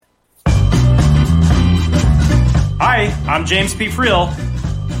I'm James P. Friel.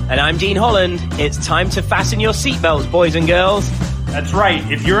 And I'm Dean Holland. It's time to fasten your seatbelts, boys and girls. That's right.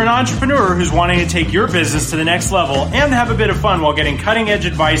 If you're an entrepreneur who's wanting to take your business to the next level and have a bit of fun while getting cutting-edge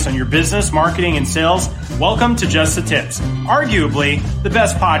advice on your business, marketing, and sales, welcome to Just the Tips, arguably the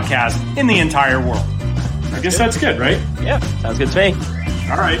best podcast in the entire world. I guess that's good, right? Yeah, sounds good to me.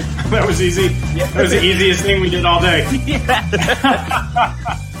 All right. That was easy. That was the easiest thing we did all day.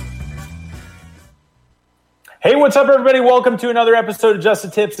 Hey, what's up, everybody? Welcome to another episode of Just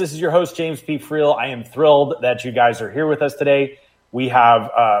the Tips. This is your host, James P. Friel. I am thrilled that you guys are here with us today. We have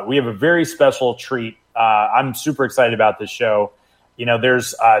a very special treat. I'm super excited about this show. You know,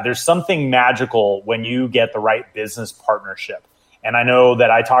 there's something magical when you get the right business partnership. And I know that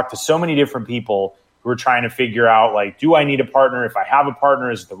I talk to so many different people who are trying to figure out, like, do I need a partner? If I have a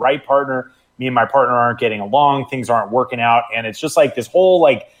partner, is it the right partner? Me and my partner aren't getting along. Things aren't working out. And it's just like this whole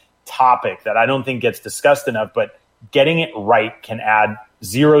topic that I don't think gets discussed enough, but getting it right can add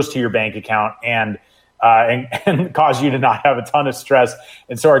zeros to your bank account and cause you to not have a ton of stress.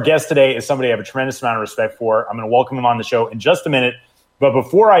 And so our guest today is somebody I have a tremendous amount of respect for. I'm going to welcome him on the show in just a minute. But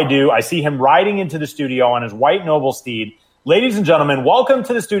before I do, I see him riding into the studio on his white noble steed. Ladies and gentlemen, welcome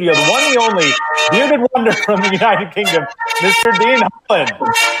to the studio, the one and only bearded wonder from the United Kingdom, Mr. Dean Holland.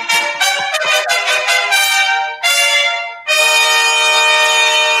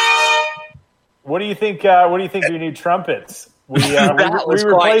 What do you think? What do you think? We need trumpets. We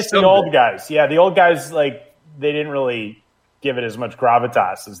replaced the old guys. Yeah, the old guys, they didn't really give it as much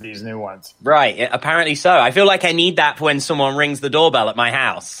gravitas as these new ones. Right. Apparently so. I feel like I need that for when someone rings the doorbell at my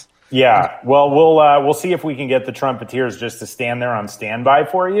house. Yeah. Well, we'll see if we can get the trumpeters just to stand there on standby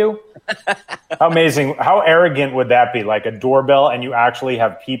for you. How amazing! How arrogant would that be? Like a doorbell, and you actually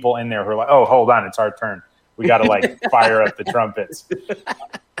have people in there who are like, "Oh, hold on, it's our turn. We got to fire up the trumpets."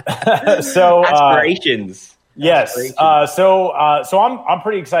 So aspirations. Yes. So I'm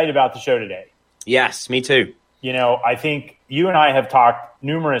pretty excited about the show today. Yes, me too. You know, I think you and I have talked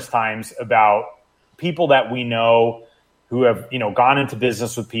numerous times about people that we know who have, gone into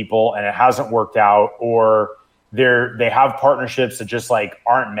business with people and it hasn't worked out, or they have partnerships that just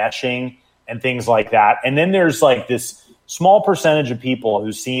aren't meshing and things like that. And then there's this small percentage of people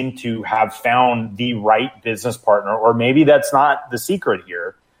who seem to have found the right business partner, or maybe that's not the secret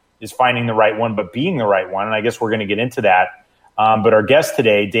here, is finding the right one, but being the right one. And I guess we're going to get into that. But our guest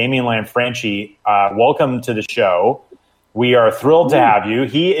today, Damian Lanfranchi, welcome to the show. We are thrilled to have you.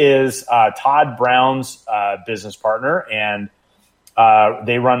 He is ToddBrown's business partner, and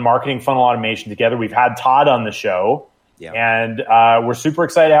they run marketing funnel automation together. We've had Todd on the show, and we're super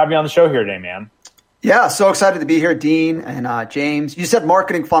excited to have you on the show here today, man. Yeah, so excited to be here, Dean and James. You said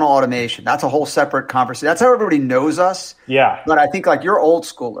marketing funnel automation. That's a whole separate conversation. That's how everybody knows us. Yeah. But I think you're old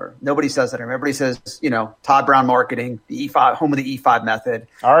schooler. Nobody says that. Everybody says, ToddBrown marketing, the E5, home of the E5 method.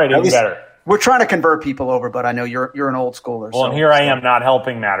 All right, even better. We're trying to convert people over, but I know you're an old schooler. Well, and here I am not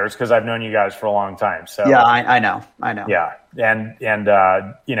helping matters because I've known you guys for a long time. So yeah, I know. Yeah, and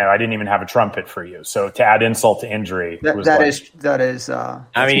I didn't even have a trumpet for you. So to add insult to injury, that is.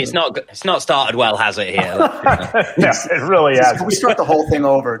 I mean, it's not started well, has it? Here, yeah, it really has. Can we start the whole thing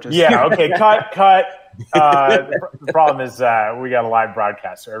over? Yeah. Okay. Cut. The problem is we got a live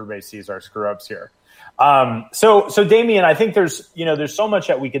broadcast, so everybody sees our screw ups here. So Damian, I think there's so much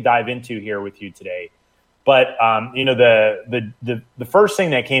that we could dive into here with you today, but the first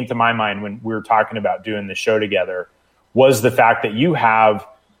thing that came to my mind when we were talking about doing the show together was the fact that you have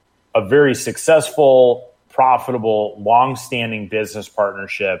a very successful, profitable, long-standing business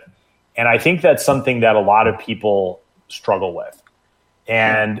partnership, and I think that's something that a lot of people struggle with.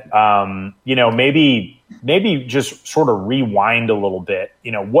 And maybe just sort of rewind a little bit.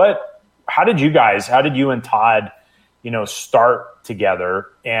 How did you and Todd, start together?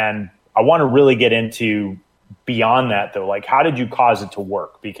 And I want to really get into beyond that though. How did you cause it to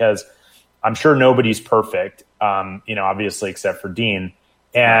work? Because I'm sure nobody's perfect, obviously except for Dean.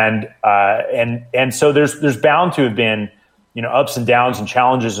 And so there's bound to have been, ups and downs and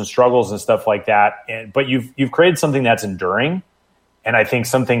challenges and struggles and stuff like that. But you've created something that's enduring. And I think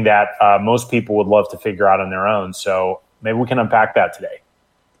something that most people would love to figure out on their own. So maybe we can unpack that today.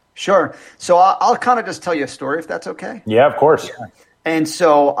 Sure. So I'll kind of just tell you a story, if that's okay. Yeah, of course. Yeah. And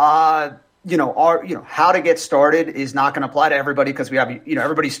so, how to get started is not going to apply to everybody because we have,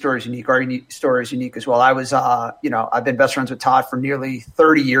 everybody's story is unique. Our story is unique as well. I was, I've been best friends with Todd for nearly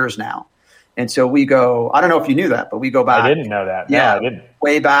 30 years now. And so we go, I don't know if you knew that, but we go back. I didn't know that. No, Yeah. I didn't.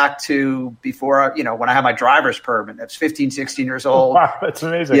 Way back to before, when I had my driver's permit. I was 15, 16 years old. Wow, that's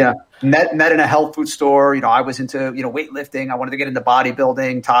amazing. Yeah. Met in a health food store. I was into, weightlifting. I wanted to get into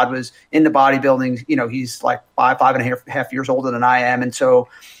bodybuilding. Todd was into bodybuilding. He's like five and a half years older than I am. And so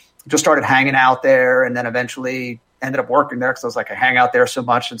just started hanging out there, and then eventually ended up working there because I was like, I hang out there so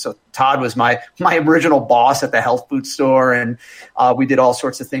much. And so Todd was my original boss at the health food store. And we did all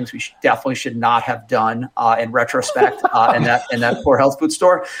sorts of things we definitely should not have done in retrospect in that poor health food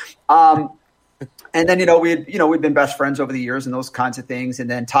store. And then, we'd been best friends over the years and those kinds of things. And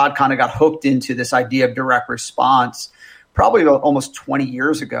then Todd kind of got hooked into this idea of direct response probably about almost 20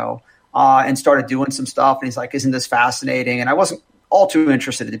 years ago and started doing some stuff. And he's like, isn't this fascinating? And I wasn't all too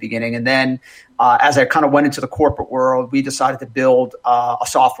interested at the beginning. And then as I kind of went into the corporate world, we decided to build a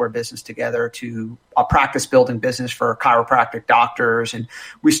software business together, a practice building business for chiropractic doctors. And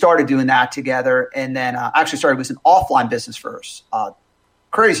we started doing that together. And then it was an offline business first.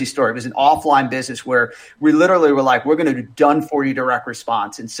 Crazy story. It was an offline business where we literally were like, we're going to do done for you direct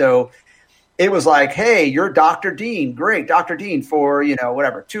response. And so it was like, hey, you're Dr. Dean. Great. Dr. Dean for,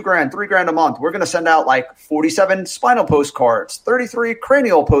 whatever, $2,000, $3,000 a month. We're going to send out like 47 spinal postcards, 33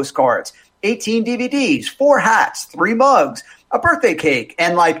 cranial postcards, 18 DVDs, 4 hats, 3 mugs, a birthday cake.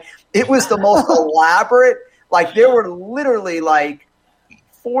 And like, it was the most elaborate, like there were literally like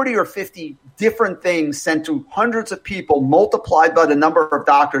 40 or 50 different things sent to hundreds of people multiplied by the number of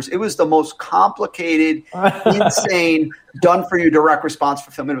doctors. It was the most complicated, insane, done for you direct response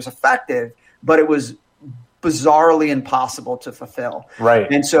fulfillment. It was effective, but it was bizarrely impossible to fulfill.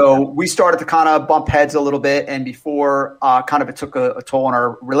 Right. And so we started to kind of bump heads a little bit. And before it took a toll on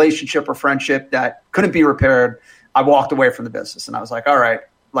our relationship or friendship that couldn't be repaired, I walked away from the business. And I was like, all right,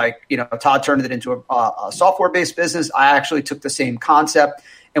 Todd turned it into a software-based business. I actually took the same concept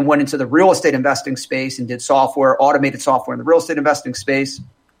and went into the real estate investing space and did automated software in the real estate investing space.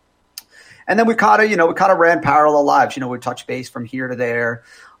 And then we kind of ran parallel lives. We touch base from here to there.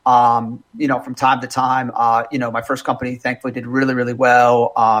 From time to time, my first company thankfully did really, really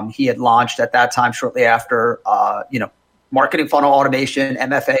well. He had launched at that time shortly after, marketing funnel automation,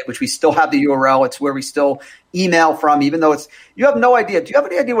 MFA, which we still have the URL. It's where we still email from, even though you have no idea. Do you have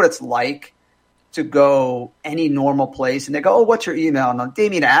any idea what it's like to go any normal place and they go, oh, what's your email? And I'm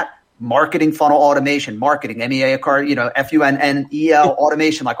Damian at marketing funnel automation, marketing, FUNNEL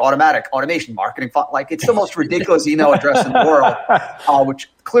automation, like automatic automation, marketing funnel. Like it's the most ridiculous email address in the world, which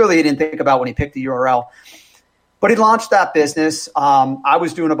clearly he didn't think about when he picked the URL. But he launched that business. I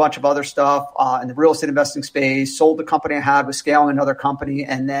was doing a bunch of other stuff in the real estate investing space, sold the company I had, was scaling another company.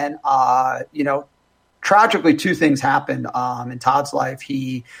 And then, tragically, 2 things happened in Todd's life.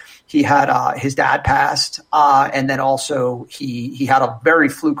 He had his dad passed, and then also he had a very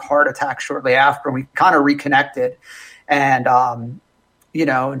fluke heart attack shortly after. And we kind of reconnected and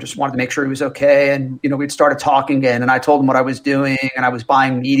just wanted to make sure he was okay. And, we'd started talking again, and I told him what I was doing, and I was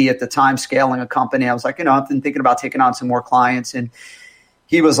buying media at the time, scaling a company. I was like, I've been thinking about taking on some more clients. And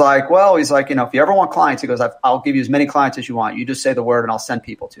he was like, if you ever want clients, he goes, I'll give you as many clients as you want. You just say the word and I'll send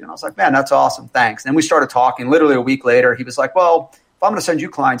people to you. And I was like, man, that's awesome. Thanks. And then we started talking. Literally a week later, he was like, well, if I'm going to send you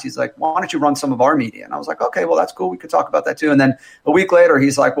clients, he's like, why don't you run some of our media? And I was like, okay, well, that's cool. We could talk about that too. And then a week later,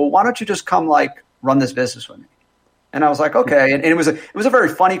 he's like, well, why don't you just come run this business with me? And I was like, okay. And it was a very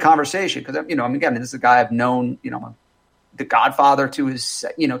funny conversation because, again, this is a guy I've known, the godfather to his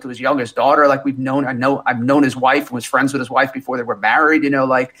youngest daughter. Like I've known his wife and was friends with his wife before they were married,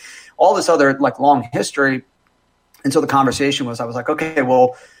 all this other long history. And so the conversation I was like, okay,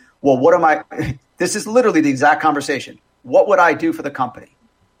 well, what am I, this is literally the exact conversation. What would I do for the company?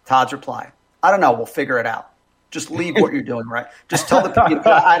 Todd's reply, I don't know. We'll figure it out. Just leave what you're doing, right? Just tell the people.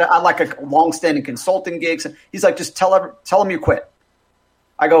 I like a long-standing consulting gigs. He's like, just tell them you quit.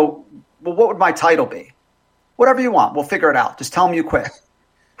 I go, well, what would my title be? Whatever you want. We'll figure it out. Just tell them you quit.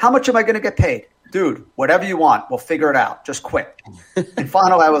 How much am I going to get paid? Dude, whatever you want. We'll figure it out. Just quit. And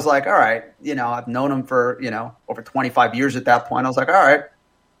finally, I was like, all right. I've known him for, over 25 years at that point. I was like, all right,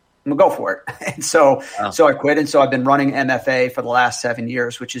 I'm going to go for it. And so I quit. And so I've been running MFA for the last 7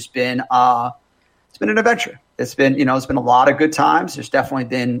 years, which has been it's been an adventure. It's been, it's been a lot of good times. There's definitely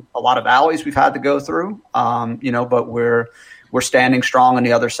been a lot of valleys we've had to go through, but we're standing strong on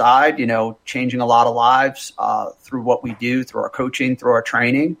the other side, changing a lot of lives through what we do, through our coaching, through our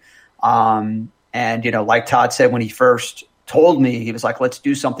training. And, like Todd said, when he first told me, he was like, let's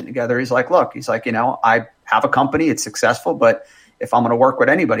do something together. He's like, look, I have a company. It's successful, but if I'm going to work with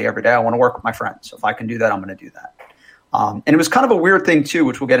anybody every day, I want to work with my friends. So if I can do that, I'm going to do that. And it was kind of a weird thing too,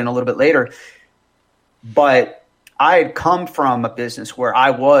 which we'll get in a little bit later. But I had come from a business where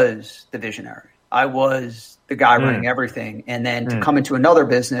I was the visionary. I was the guy running everything. And then to come into another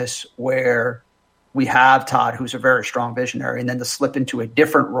business where we have Todd, who's a very strong visionary, and then to slip into a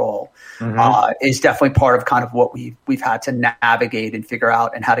different role is definitely part of kind of what we've had to navigate and figure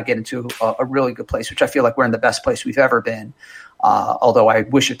out, and how to get into a really good place, which I feel like we're in the best place we've ever been. Although I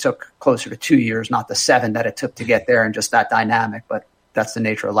wish it took closer to 2 years, not the 7 that it took to get there, and just that dynamic. But that's the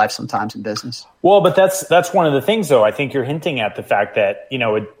nature of life sometimes in business. Well, but that's one of the things, though. I think you're hinting at the fact that,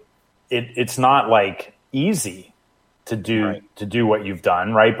 it's not like easy to do what you've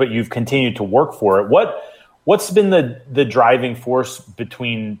done, right? But you've continued to work for it. What's been the driving force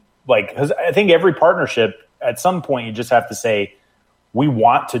between, because I think every partnership at some point you just have to say, we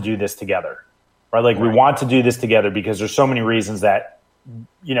want to do this together, right? We want to do this together because there's so many reasons that,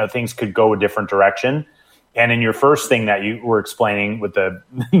 things could go a different direction. And in your first thing that you were explaining with the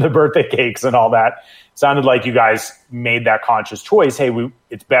birthday cakes and all that, sounded like you guys made that conscious choice. Hey,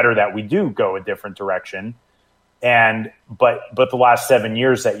 it's better that we do go a different direction. But the last 7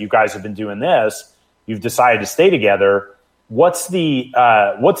 years that you guys have been doing this, you've decided to stay together. What's the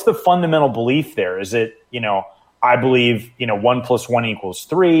fundamental belief there? Is it, I believe, 1 + 1 =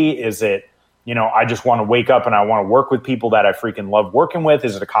 3? Is it, I just want to wake up and I want to work with people that I freaking love working with?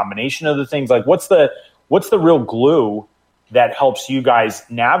 Is it a combination of the things? What's the real glue that helps you guys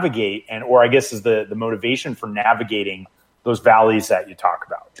navigate, or I guess is the motivation for navigating those valleys that you talk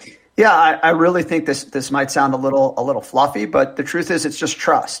about? Yeah, I really think this might sound a little fluffy, but the truth is it's just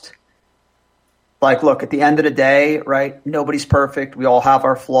trust. Look, at the end of the day, right, nobody's perfect. We all have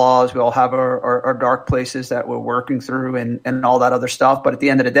our flaws. We all have our dark places that we're working through and all that other stuff. But at the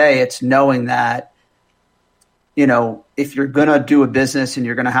end of the day, it's knowing that, if you're going to do a business and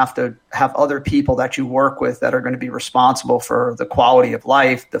you're going to have other people that you work with that are going to be responsible for the quality of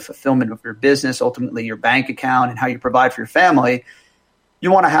life, the fulfillment of your business, ultimately your bank account, and how you provide for your family,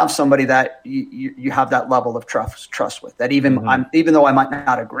 you want to have somebody that you have that level of trust with. That even though I might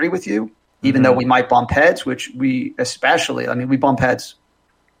not agree with you, even though we might bump heads, which we bump heads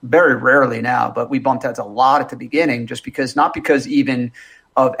very rarely now, but we bumped heads a lot at the beginning, not because even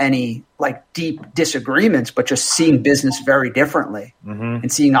of any deep disagreements, but just seeing business very differently and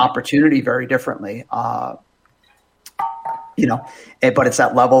seeing opportunity very differently. But it's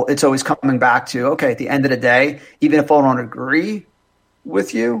that level. It's always coming back to, okay, at the end of the day, even if I don't agree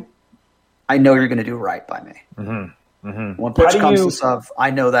with you, I know you're going to do right by me. When push comes to shove,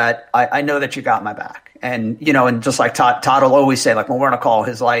 I know that you got my back. And, and just like Todd will always say, when we're on a call,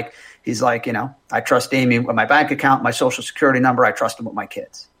 he's like, I trust Damian with my bank account, my social security number. I trust him with my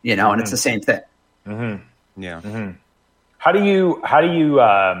kids, and it's the same thing. Yeah. How do you,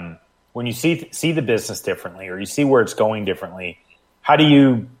 when you see the business differently, or you see where it's going differently, how do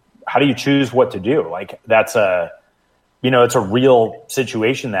you choose what to do? That's it's a real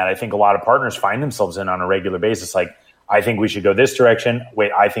situation that I think a lot of partners find themselves in on a regular basis. I think we should go this direction.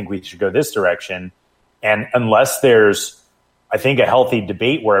 Wait, I think we should go this direction. And unless there's, I think, a healthy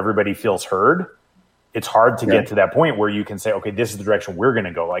debate where everybody feels heard, it's hard to get to that point where you can say, okay, this is the direction we're going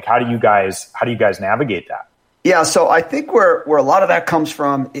to go. How do you guys navigate that? Yeah. So I think where a lot of that comes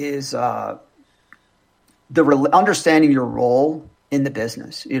from is understanding your role in the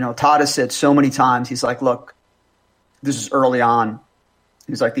business. Todd has said so many times, he's like, look, this is early on.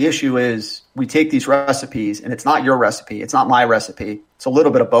 He's like, the issue is we take these recipes and it's not your recipe. It's not my recipe. It's a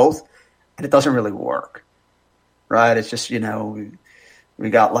little bit of both, and it doesn't really work. Right. It's just, we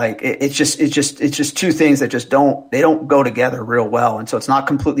got it's just two things that just don't go together real well. And so it's not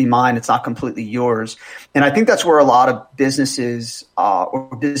completely mine. It's not completely yours. And I think that's where a lot of businesses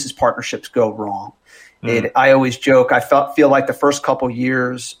or business partnerships go wrong. I always joke, I feel like the first couple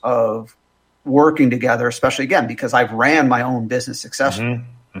years of working together, especially again, because I've ran my own business successfully,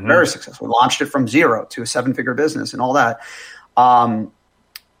 very successful. We launched it from 0 to a 7-figure business and all that.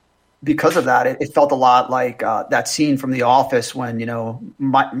 Because of that, it felt a lot like that scene from The Office when,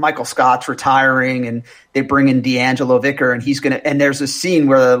 Michael Scott's retiring and they bring in D'Angelo Vicker and and there's a scene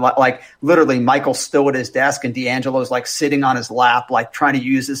where literally Michael's still at his desk and D'Angelo's sitting on his lap, trying to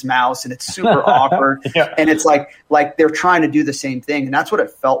use his mouse, and it's super awkward. Yeah. And it's like they're trying to do the same thing. And that's what it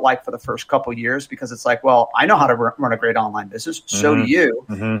felt like for the first couple of years, because it's well, I know how to run a great online business. So do you.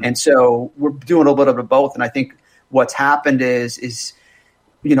 And so we're doing a little bit of both. And I think what's happened is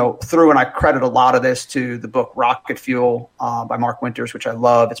through, and I credit a lot of this to the book Rocket Fuel by Mark Winters, which I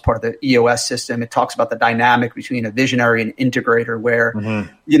love. It's part of the EOS system. It talks about the dynamic between a visionary and integrator where,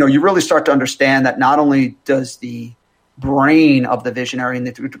 you really start to understand that not only does the brain of the visionary and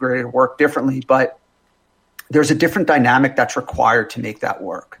the integrator work differently, but there's a different dynamic that's required to make that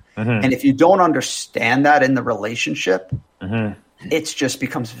work. And if you don't understand that in the relationship, it just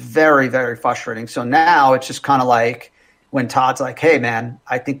becomes very, very frustrating. So now it's just kind of like when Todd's like, hey, man,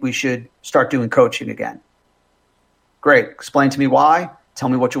 I think we should start doing coaching again. Great. Explain to me why. Tell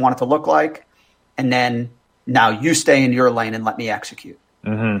me what you want it to look like. And then now you stay in your lane and let me execute.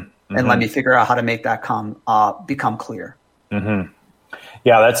 And let me figure out how to make that become clear.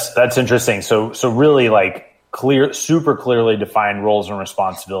 Yeah, that's interesting. So really like super clearly defined roles and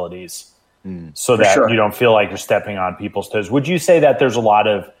responsibilities so that you don't feel like you're stepping on people's toes. Would you say that there's a lot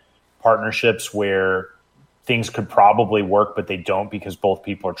of partnerships where things could probably work, but they don't because both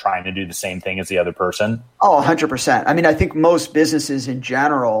people are trying to do the same thing as the other person? Oh, 100%. I mean, I think most businesses in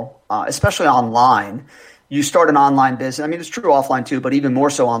general, especially online, you start an online business. I mean, it's true offline too, but even more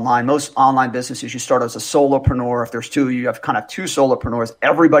so online. Most online businesses, you start as a solopreneur. If there's two, you have kind of two solopreneurs.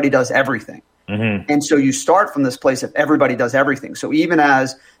 Everybody does everything. And so you start from this place of everybody does everything. So even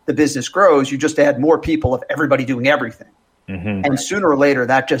as the business grows, you just add more people of everybody doing everything. And sooner or later,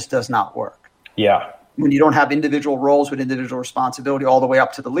 that just does not work. Yeah. When you don't have individual roles with individual responsibility all the way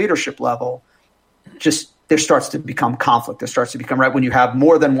up to the leadership level, just there starts to become conflict. There starts to become, right, when you have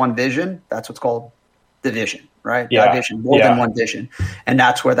more than one vision, that's what's called division, right? Division, more than one vision. And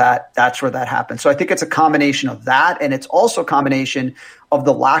that's where that happens. So I think it's a combination of that. And it's also a combination of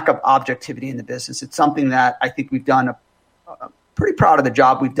the lack of objectivity in the business. It's something that I think we've done pretty proud of the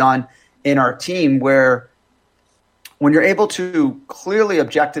job we've done in our team, where when you're able to clearly,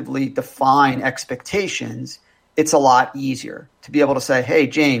 objectively define expectations, it's a lot easier to be able to say, hey,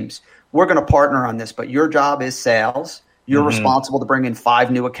 James, we're going to partner on this, but your job is sales. You're responsible to bring in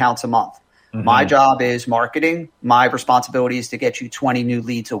 5 new accounts a month. My job is marketing. My responsibility is to get you 20 new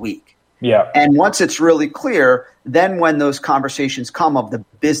leads a week. Yeah. And once it's really clear, then when those conversations come of the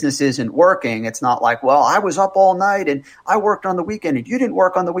business isn't working, it's not like, well, I was up all night and I worked on the weekend and you didn't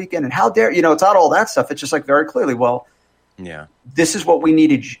work on the weekend and how dare, it's not all that stuff. It's just like very clearly, well, this is what we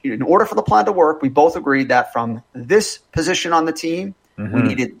needed. In order for the plan to work, we both agreed that from this position on the team, we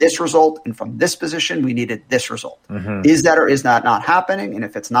needed this result. And from this position, we needed this result. Is that or is that not happening? And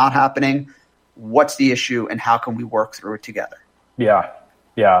if it's not happening, what's the issue and how can we work through it together? Yeah.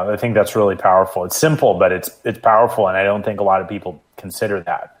 Yeah. I think that's really powerful. It's simple, but it's powerful. And I don't think a lot of people consider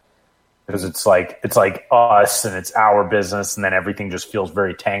that because it's like us and it's our business. And then everything just feels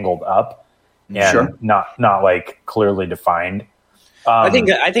very tangled up and not like clearly defined. I think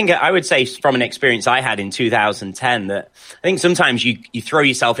I would say from an experience I had in 2010 that I think sometimes you throw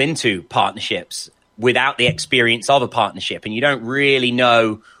yourself into partnerships without the experience of a partnership and you don't really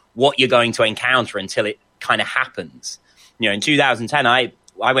know what you're going to encounter until it kind of happens. In 2010, I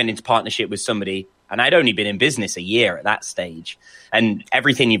went into partnership with somebody and I'd only been in business a year at that stage. And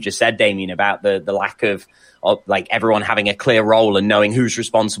everything you've just said, Damian, about the lack of like everyone having a clear role and knowing who's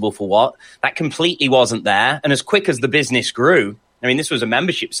responsible for what, that completely wasn't there. And as quick as the business grew, I mean, this was a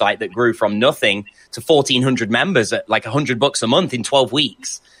membership site that grew from nothing to 1,400 members at like $100 a month in 12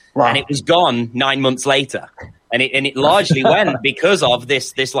 weeks. Wow. And it was gone 9 months later. And it largely went because of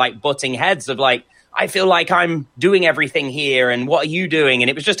this like butting heads of like, I feel like I'm doing everything here and what are you doing? And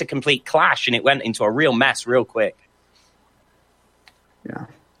it was just a complete clash and it went into a real mess real quick. Yeah.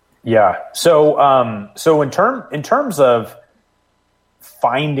 Yeah. So in terms of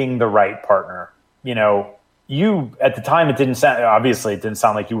finding the right partner, you at the time it didn't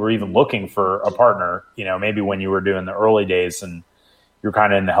sound like you were even looking for a partner, maybe when you were doing the early days and you're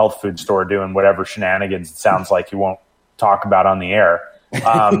kind of in the health food store doing whatever shenanigans it sounds like you won't talk about on the air.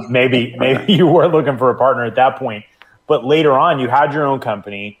 Maybe you were looking for a partner at that point, but later on you had your own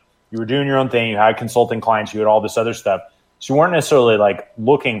company, you were doing your own thing, you had consulting clients, you had all this other stuff. So you weren't necessarily like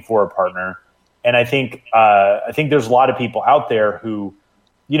looking for a partner. And I think there's a lot of people out there who,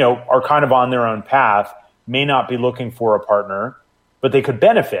 are kind of on their own path, may not be looking for a partner, but they could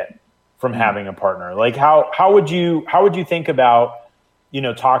benefit from having a partner. Like how would you think about,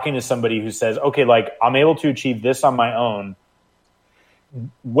 talking to somebody who says, okay, like I'm able to achieve this on my own.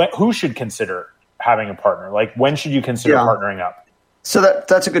 Who should consider having a partner? Like when should you consider partnering up? So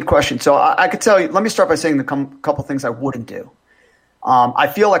that's a good question. So I could tell you, let me start by saying a couple things I wouldn't do. I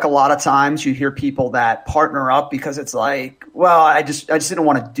feel like a lot of times you hear people that partner up because it's like, well, I just didn't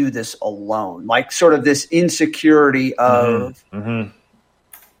want to do this alone. Like sort of this insecurity of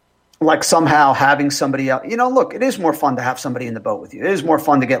like somehow having somebody else. Look, it is more fun to have somebody in the boat with you. It is more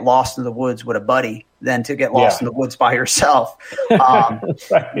fun to get lost in the woods with a buddy than to get lost in the woods by yourself.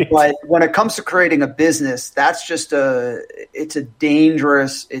 Right. But when it comes to creating a business, that's just it's a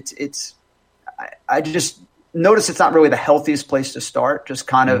dangerous, I just notice it's not really the healthiest place to start. Just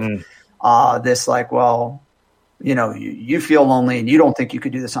kind of this like, well, you feel lonely and you don't think you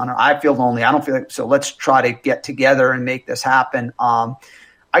could do this on it. I feel lonely. I don't feel like, so let's try to get together and make this happen. I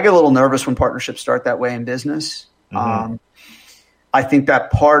get a little nervous when partnerships start that way in business. I think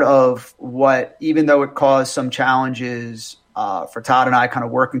that part of what, even though it caused some challenges for Todd and I kind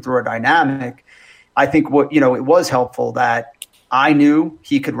of working through a dynamic, I think it was helpful that I knew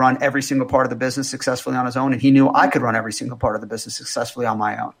he could run every single part of the business successfully on his own, and he knew I could run every single part of the business successfully on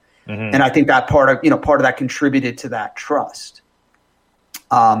my own. And I think that part of that contributed to that trust.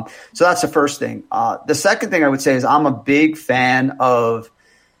 So that's the first thing. The second thing I would say is I'm a big fan of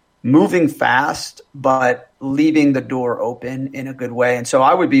moving fast, but leaving the door open in a good way. And so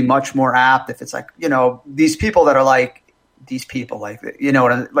I would be much more apt if it's like, these people that are like,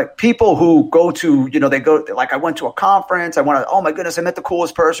 people who go to, they go, like I went to a conference. I want to, oh my goodness, I met the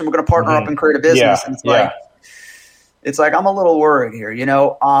coolest person. We're going to partner up and create a business. And it's like, I'm a little worried here,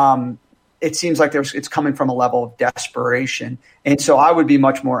 it seems like it's coming from a level of desperation. And so I would be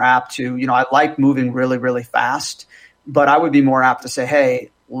much more apt to, I like moving really, really fast, but I would be more apt to say, hey,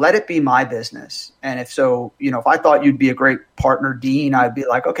 let it be my business. And if so, if I thought you'd be a great partner, Dean, I'd be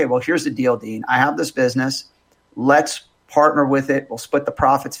like, okay, well, here's the deal, Dean. I have this business. Let's partner with it. We'll split the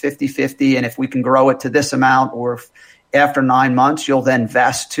profits 50-50. And if we can grow it to this amount, or if after 9 months, you'll then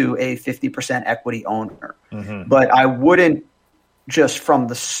vest to a 50% equity owner. But I wouldn't just from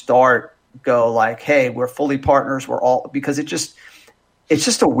the start go like, hey, we're fully partners. We're all, because it's just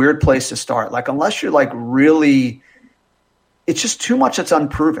a weird place to start. Like, unless you're like really, it's just too much that's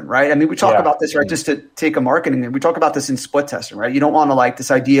unproven, right? I mean, we talk about this, right? Just to take a marketing, we talk about this in split testing, right? You don't want to like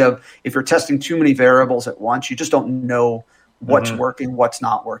this idea of if you're testing too many variables at once, you just don't know what's working, what's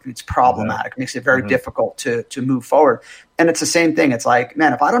not working. It's problematic. It makes it very difficult to move forward. And it's the same thing. It's like,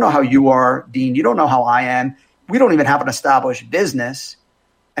 man, if I don't know how you are, Dean, you don't know how I am. We don't even have an established business,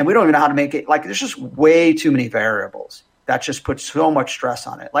 and we don't even know how to make it. Like, there's just way too many variables that just puts so much stress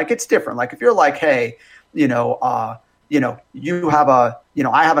on it. Like, it's different. Like, if you're like, hey, you have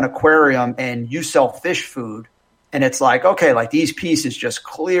I have an aquarium and you sell fish food, and it's like, okay, like these pieces just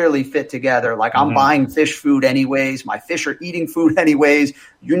clearly fit together. Like, I'm buying fish food anyways. My fish are eating food anyways.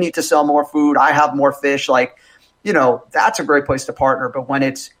 You need to sell more food. I have more fish. Like, that's a great place to partner. But when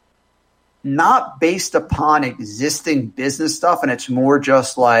it's not based upon existing business stuff, and it's more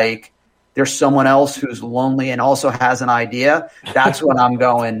just like there's someone else who's lonely and also has an idea, that's when I'm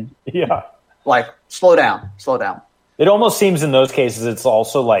going, like, slow down. It almost seems in those cases it's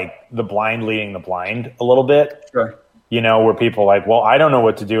also like the blind leading the blind a little bit. Sure. Where people are like, well, I don't know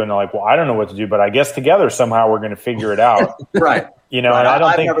what to do. And they're like, well, I don't know what to do, but I guess together somehow we're going to figure it out. Right. And I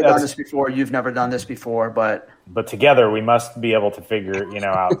don't think I've never done this before. You've never done this before, but together we must be able to figure,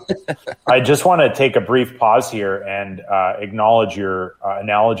 out. I just want to take a brief pause here and acknowledge your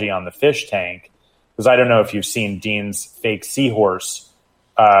analogy on the fish tank, because I don't know if you've seen Dean's fake seahorse.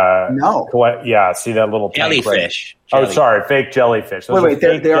 No. See that little jellyfish. Oh, sorry, fake jellyfish. Those wait,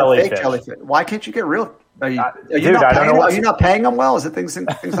 they are fake jellyfish. Why can't you get real? Are you not paying them well? Is it things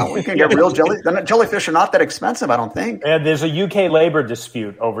not we can get real jelly? Jellyfish are not that expensive, I don't think. And there's a UK labor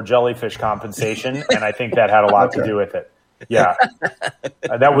dispute over jellyfish compensation, and I think that had a lot to do with it. Yeah,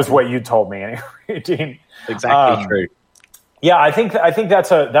 that was what you told me anyway, Dean. Exactly true. Yeah, I think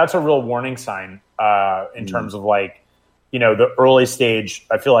that's a real warning sign in terms of like, the early stage.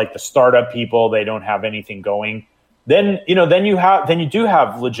 I feel like the startup people, they don't have anything going. Then you do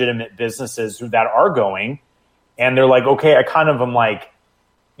have legitimate businesses that are going, and they're like, okay, I kind of am like,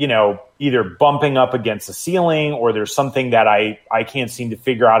 either bumping up against the ceiling, or there's something that I can't seem to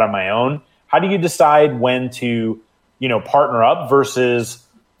figure out on my own. How do you decide when to, partner up versus,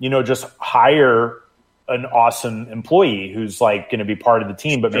 just hire an awesome employee who's like going to be part of the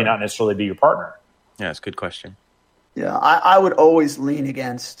team, but may not necessarily be your partner? Yeah, that's a good question. Yeah, I would always lean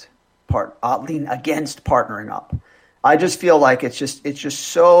against partnering up. I just feel like it's just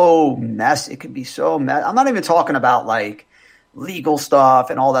so messy. It can be so messy. I'm not even talking about like legal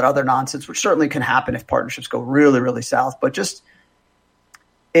stuff and all that other nonsense, which certainly can happen if partnerships go really, really south. But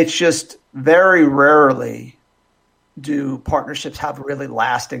it's just very rarely do partnerships have really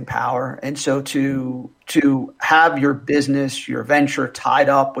lasting power. And so to have your business, your venture tied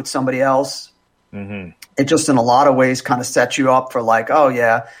up with somebody else, it just in a lot of ways kind of sets you up for like, oh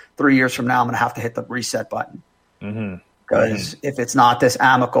yeah, 3 years from now I'm going to have to hit the reset button. Because if it's not this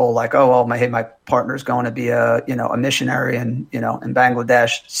amicable, like, oh well, my partner's going to be a missionary in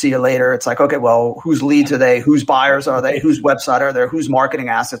Bangladesh. See you later. It's like, okay, well, whose leads are they? Whose buyers are they? Whose website are there? Whose marketing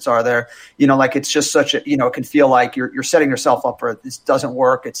assets are there? Like it's just such a it can feel like you're setting yourself up for this doesn't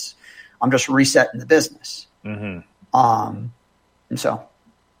work. I'm just resetting the business. And so,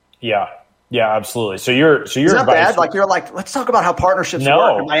 yeah. Yeah, absolutely. So you're Is that bad? Like you're like, let's talk about how partnerships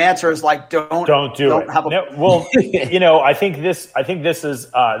work. And my answer is like, don't do it. Well, I think this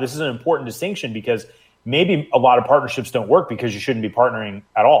is an important distinction, because maybe a lot of partnerships don't work because you shouldn't be partnering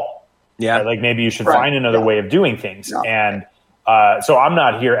at all. Yeah. Right? Like maybe you should find another way of doing things. Yeah. And so I'm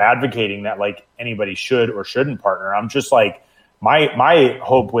not here advocating that like anybody should or shouldn't partner. I'm just like, my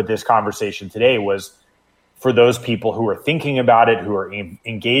hope with this conversation today was for those people who are thinking about it, who are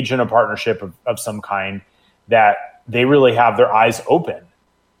engaged in a partnership of some kind, that they really have their eyes open,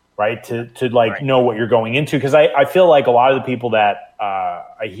 right? To know what you're going into. Because I feel like a lot of the people that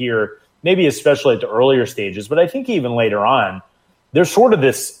I hear, maybe especially at the earlier stages, but I think even later on, there's sort of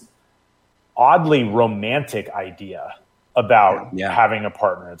this oddly romantic idea about having a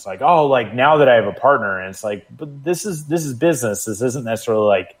partner. It's like, oh, like now that I have a partner, and it's like, but this is business. This isn't necessarily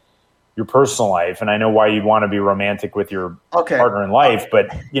like your personal life. And I know why you'd want to be romantic with your partner in life, but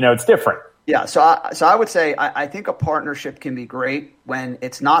it's different. Yeah. So I would say, I think a partnership can be great when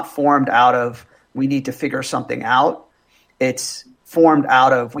it's not formed out of, we need to figure something out. It's formed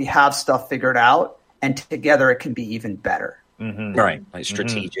out of, we have stuff figured out, and together it can be even better. Mm-hmm. Right. Like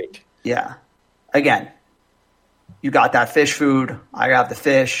strategic. Mm-hmm. Yeah. Again, you got that fish food. I have the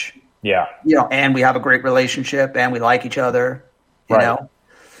fish. Yeah. And we have a great relationship and we like each other, you know?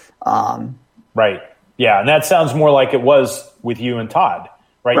 Right. Yeah. And that sounds more like it was with you and Todd,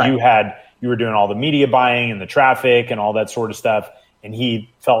 right? You were doing all the media buying and the traffic and all that sort of stuff. And he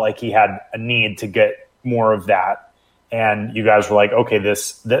felt like he had a need to get more of that. And you guys were like, okay,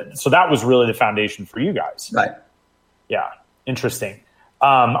 so that was really the foundation for you guys. Right. Yeah. Interesting.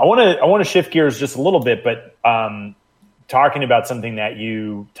 I want to shift gears just a little bit, but talking about something that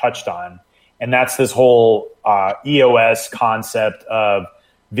you touched on, and that's this whole EOS concept of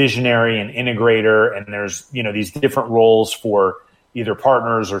visionary and integrator. And there's, these different roles for either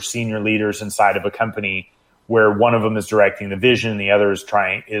partners or senior leaders inside of a company, where one of them is directing the vision, the other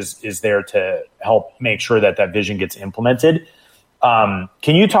is there to help make sure that vision gets implemented. Can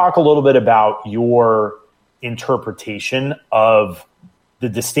you talk a little bit about your interpretation of the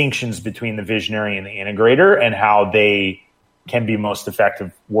distinctions between the visionary and the integrator, and how they can be most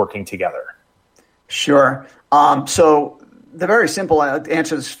effective working together? Sure. So the very simple answer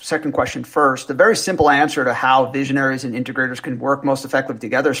to the second question first, the very simple answer to how visionaries and integrators can work most effectively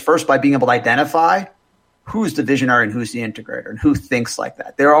together is first by being able to identify who's the visionary and who's the integrator and who thinks like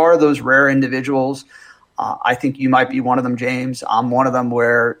that. There are those rare individuals. I think you might be one of them, James. I'm one of them,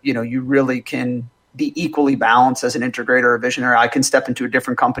 where, you really can be equally balanced as an integrator or a visionary. I can step into a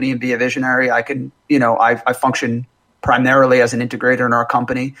different company and be a visionary. I can, I function primarily as an integrator in our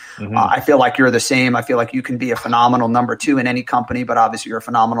company. Mm-hmm. I feel like you're the same. I feel like you can be a phenomenal number 2 in any company, but obviously you're a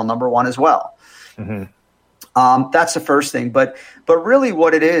phenomenal number 1 as well. Mm-hmm. That's the first thing. But really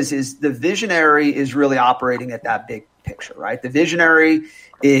what it is the visionary is really operating at that big picture, right? The visionary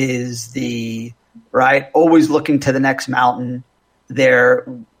is always looking to the next mountain. They're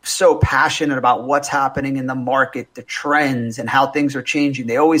so passionate about what's happening in the market, the trends, and how things are changing.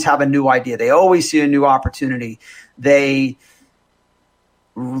 They always have a new idea. They always see a new opportunity. They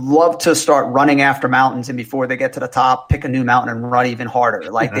love to start running after mountains, and before they get to the top, pick a new mountain and run even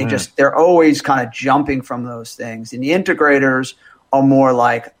harder. Like they're always kind of jumping from those things. And the integrators are more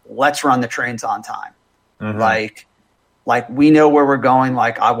like, let's run the trains on time. Mm-hmm. Like we know where we're going.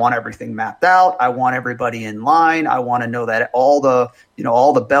 Like I want everything mapped out. I want everybody in line. I want to know that all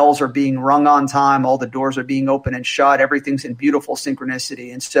the bells are being rung on time. All the doors are being open and shut. Everything's in beautiful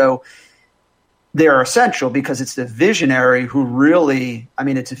synchronicity. And so they're essential because it's the visionary who really,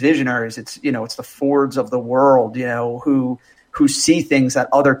 it's visionaries. It's, it's the Fords of the world, who see things that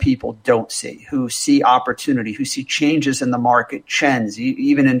other people don't see, who see opportunity, who see changes in the market, trends,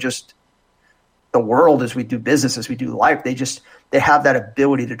 even in just the world as we do business, as we do life. They have that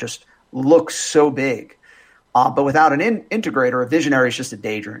ability to just look so big. But without an integrator, a visionary is just a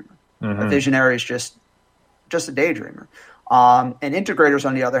daydreamer. Mm-hmm. A visionary is just a daydreamer. And integrators,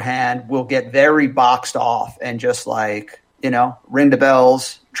 on the other hand, will get very boxed off and just ring the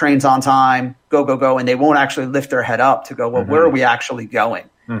bells, trains on time, go. And they won't actually lift their head up to go, well, where are we actually going?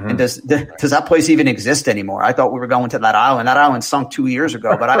 Mm-hmm. And does that place even exist anymore? I thought we were going to that island. That island sunk 2 years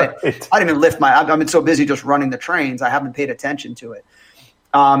ago, but I didn't even lift I've been so busy just running the trains. I haven't paid attention to it.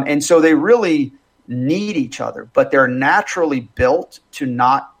 And so they really need each other, but they're naturally built to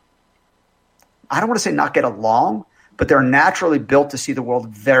I don't want to say not get along, but they're naturally built to see the world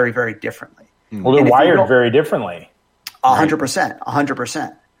very, very differently. Well, they're wired very differently.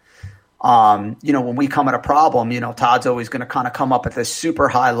 100%. When we come at a problem, Todd's always going to kind of come up at this super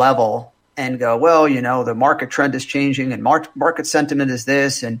high level and go, well, the market trend is changing and market sentiment is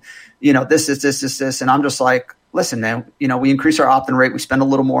this, and this is this. And I'm just like, listen, man, we increase our opt-in rate. We spend a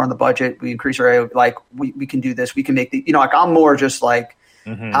little more on the budget. We increase our, we can do this. We can make I'm more just like,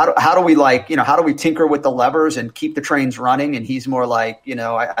 how do we how do we tinker with the levers and keep the trains running? And he's more like,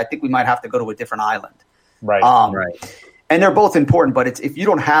 I think we might have to go to a different island. Right. Right. And they're both important, but if you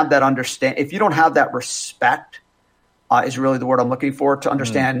don't have that if you don't have that respect, is really the word I'm looking for, to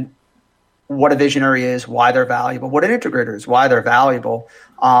understand what a visionary is, why they're valuable, what an integrator is, why they're valuable.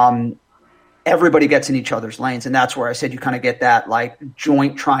 Everybody gets in each other's lanes. And that's where I said you kind of get that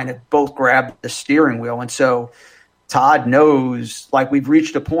joint trying to both grab the steering wheel. And so Todd knows, we've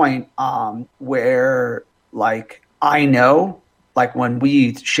reached a point where I know, when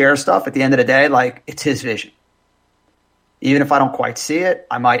we share stuff at the end of the day, it's his vision. Even if I don't quite see it,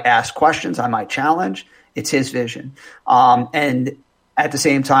 I might ask questions, I might challenge. It's his vision. And at the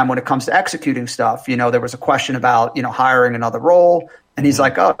same time, when it comes to executing stuff, there was a question about, hiring another role. And he's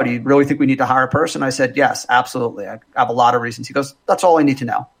like, oh, do you really think we need to hire a person? I said, yes, absolutely. I have a lot of reasons. He goes, that's all I need to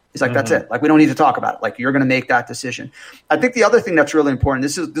know. He's like, that's it. We don't need to talk about it. You're going to make that decision. I think the other thing that's really important,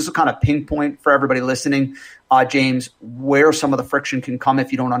 this is kind of pinpoint for everybody listening, James, where some of the friction can come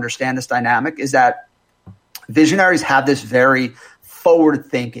if you don't understand this dynamic, is that visionaries have this very forward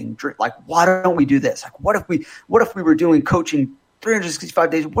thinking, why don't we do this? What if we were doing coaching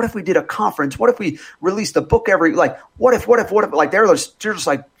 365 days? What if we did a conference? What if we released a book every, what if, they're just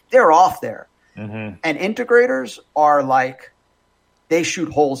they're off there. And integrators are they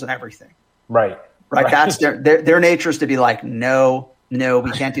shoot holes in everything. Right. That's their nature is to be no,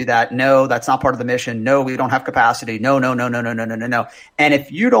 we can't do that. No, that's not part of the mission. No, we don't have capacity. No. And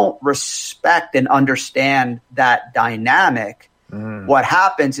if you don't respect and understand that dynamic, what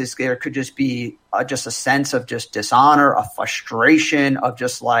happens is there could just be just a sense of just dishonor, a frustration of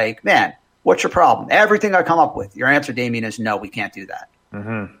just man, what's your problem? Everything I come up with, your answer, Damian, is no, we can't do that.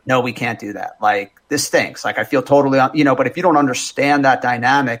 No, we can't do that. This stinks. I feel totally, but if you don't understand that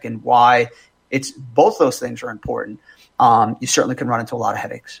dynamic and why it's both those things are important, you certainly can run into a lot of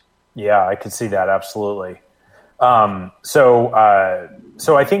headaches. Yeah, I could see that. Absolutely. So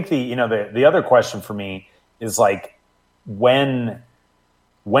I think the other question for me is when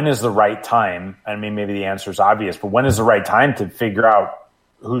is the right time? I mean, maybe the answer is obvious, but when is the right time to figure out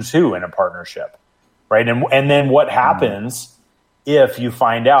who's who in a partnership, right? And then what happens if you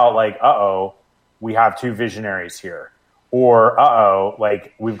find out we have two visionaries here, or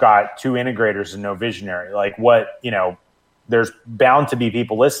we've got two integrators and no visionary? There's bound to be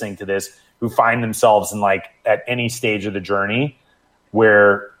people listening to this who find themselves in at any stage of the journey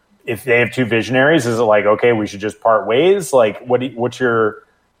where if they have two visionaries, is it okay, we should just part ways? What's your,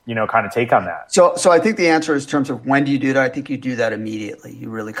 kind of take on that? So I think the answer is in terms of when do you do that? I think you do that immediately. You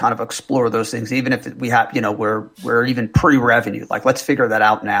really kind of explore those things, even if we have, we're even pre-revenue. Let's figure that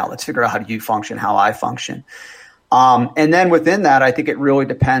out now. Let's figure out how do you function, how I function. And then within that, I think it really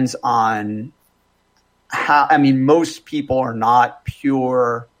depends on most people are not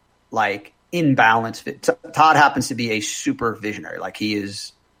pure, imbalance. Todd happens to be a super visionary. He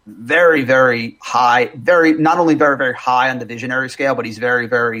is very, very high, not only very, very high on the visionary scale, but he's very,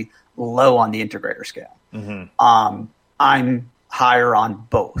 very low on the integrator scale. I'm higher on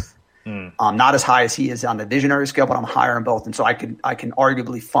both. Not as high as he is on the visionary scale, but I'm higher in both. And so I can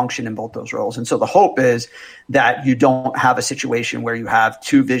arguably function in both those roles. And so the hope is that you don't have a situation where you have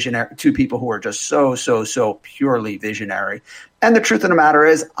two people who are just so purely visionary. And the truth of the matter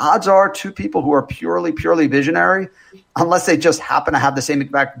is, odds are two people who are purely visionary, unless they just happen to have the same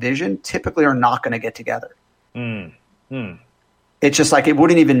exact vision, typically are not going to get together. It's just it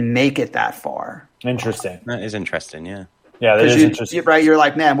wouldn't even make it that far. Interesting. That is interesting, yeah. Yeah, that is interesting. Right, you're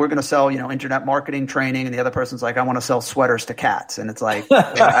man, we're going to sell, internet marketing training, and the other person's I want to sell sweaters to cats, and it's I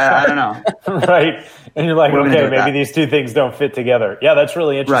don't know. Right, and you're okay, maybe these two things don't fit together. Yeah, that's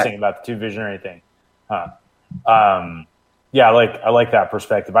really interesting about the two visionary thing. Yeah, I like that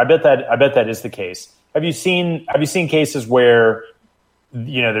perspective. I bet that is the case. Have you seen cases where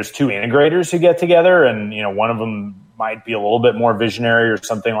there's two integrators who get together, and one of them might be a little bit more visionary or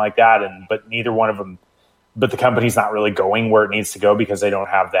something like that, but neither one of them. But the company's not really going where it needs to go because they don't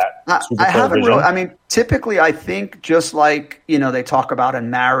have that super clear vision. Really, typically, I think just they talk about in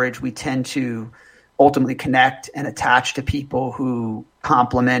marriage, we tend to ultimately connect and attach to people who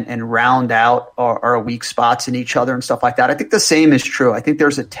complement and round out our weak spots in each other and stuff like that. I think the same is true. I think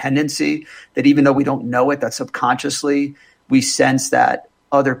there's a tendency that even though we don't know it, that subconsciously we sense that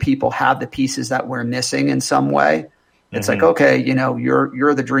other people have the pieces that we're missing in some way. It's okay,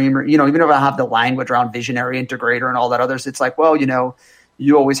 you're the dreamer, even if I have the language around visionary integrator and all that others, it's well,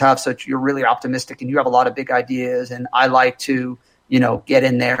 you always have you're really optimistic and you have a lot of big ideas. And I like to, get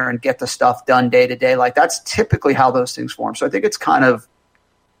in there and get the stuff done day to day. Like that's typically how those things form. So I think it's kind of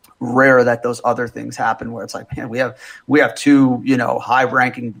rare that those other things happen where it's like, man, we have two, high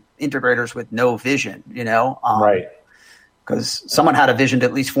ranking integrators with no vision, right. Because someone had a vision to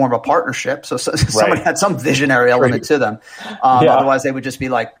at least form a partnership. So someone had some visionary element to them. Otherwise they would just be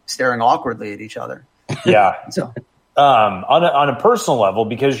like staring awkwardly at each other. Yeah. So on a personal level,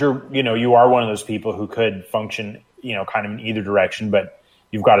 because you are one of those people who could function, kind of in either direction, but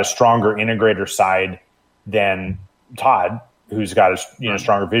you've got a stronger integrator side than Todd, who's got a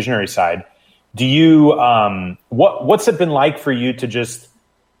stronger visionary side. Do you what's it been like for you to just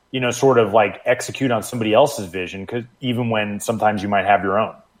sort of like execute on somebody else's vision? Because even when sometimes you might have your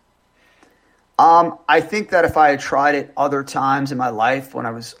own. I think that if I had tried it other times in my life when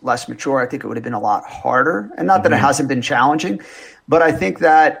I was less mature, I think it would have been a lot harder. And not that it hasn't been challenging, but I think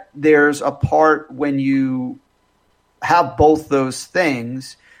that there's a part when you have both those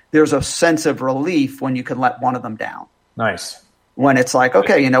things, there's a sense of relief when you can let one of them down. Nice. When it's like,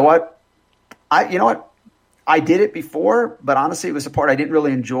 okay, you know what? I did it before, but honestly, it was a part I didn't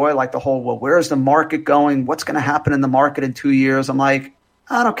really enjoy, like the whole, well, where's the market going? What's going to happen in the market in 2 years? I'm like,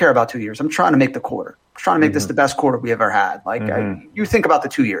 I don't care about 2 years. I'm trying to make the quarter. I'm trying to make this the best quarter we ever had. Like you think about the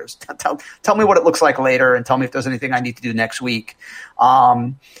 2 years. Tell me what it looks like later and tell me if there's anything I need to do next week.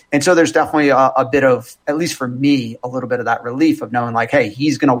 And so there's definitely a bit of, at least for me, a little bit of that relief of knowing like, hey,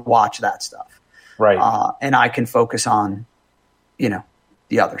 he's going to watch that stuff. Right. And I can focus on,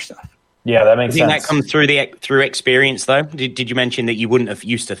 the other stuff. Yeah, that makes sense. I think that comes through experience, though. Did you mention that you wouldn't have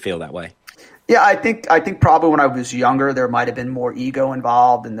used to feel that way? Yeah, I think probably when I was younger, there might have been more ego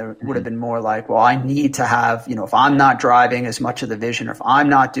involved, and there would have been more like, well, I need to have, if I'm not driving as much of the vision, or if I'm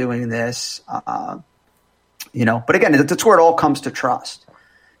not doing this, But again, that's where it all comes to trust.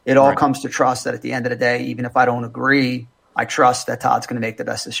 It all comes to trust that at the end of the day, even if I don't agree, I trust that Todd's going to make the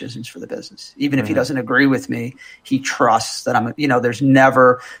best decisions for the business. Even if he doesn't agree with me, he trusts that I'm, there's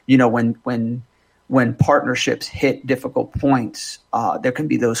never, when partnerships hit difficult points, there can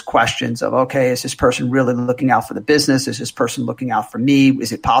be those questions of, okay, is this person really looking out for the business? Is this person looking out for me?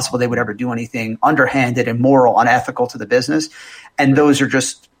 Is it possible they would ever do anything underhanded, immoral, unethical to the business? And those are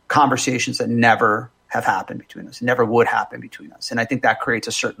just conversations that never have happened between us, never would happen between us. And I think that creates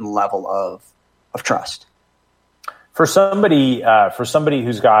a certain level of trust. For somebody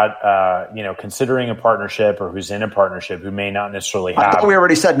who's got, considering a partnership or who's in a partnership who may not necessarily have. I thought we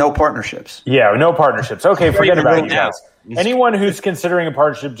already said no partnerships. Yeah, no partnerships. Okay, forget about it, you guys. Anyone who's considering a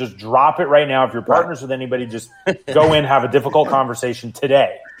partnership, just drop it right now. If you're partners with anybody, just go in, have a difficult conversation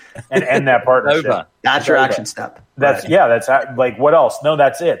today, and end that partnership. That's your action step. That's like what else? No,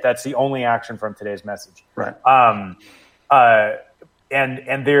 that's it. That's the only action from today's message. Right.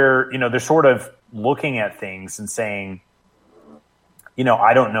 And they're sort of looking at things and saying,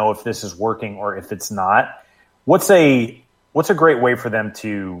 I don't know if this is working or if it's not. What's a great way for them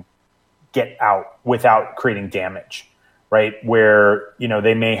to get out without creating damage, right? Where,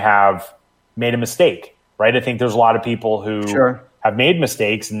 they may have made a mistake, right? I think there's a lot of people who have made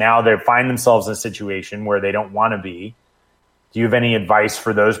mistakes and now they find themselves in a situation where they don't want to be. Do you have any advice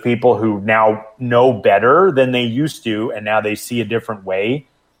for those people who now know better than they used to and now they see a different way,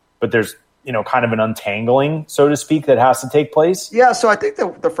 but there's kind of an untangling, so to speak, that has to take place? Yeah. So I think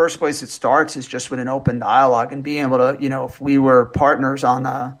the first place it starts is just with an open dialogue and being able to, if we were partners on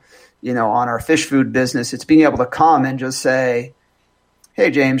on our fish food business, it's being able to come and just say,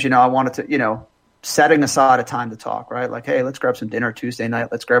 hey, James, I wanted to, setting aside a time to talk, right? Like, hey, let's grab some dinner Tuesday night.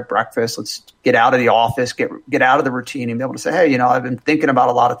 Let's grab breakfast. Let's get out of the office, get out of the routine and be able to say, hey, I've been thinking about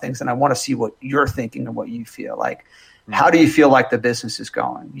a lot of things and I want to see what you're thinking and what you feel like. How do you feel like the business is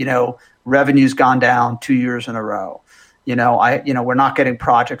going? Revenue's gone down 2 years in a row. We're not getting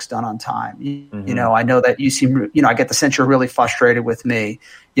projects done on time. I know that you seem, I get the sense you're really frustrated with me,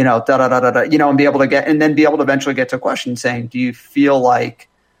 and be able to eventually get to a question saying, do you feel like,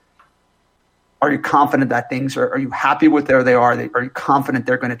 are you confident that things are you happy with where they are? Are you confident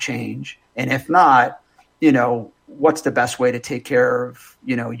they're going to change? And if not, what's the best way to take care of,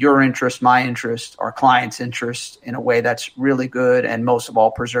 your interest, my interest, our client's interest in a way that's really good and most of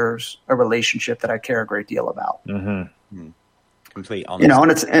all preserves a relationship that I care a great deal about. Complete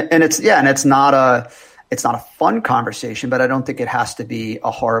honesty. And it's not a fun conversation, but I don't think it has to be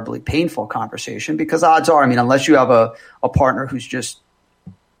a horribly painful conversation because odds are, unless you have a partner who's just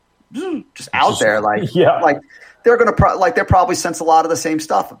out there, like they're going to they'll probably sense a lot of the same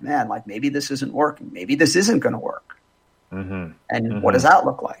stuff. Man, like maybe this isn't working. Maybe this isn't going to work. And what does that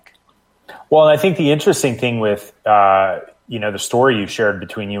look like? Well, and I think the interesting thing with, the story you shared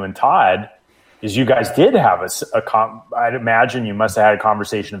between you and Todd is you guys did have I'd imagine you must have had a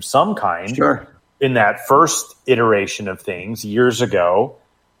conversation of some kind in that first iteration of things years ago,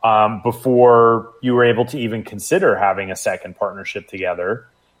 before you were able to even consider having a second partnership together.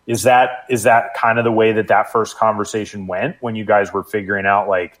 Is that kind of the way that first conversation went when you guys were figuring out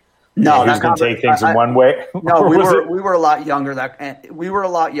like, no, who's going to take things in one way? No, we were a lot younger. It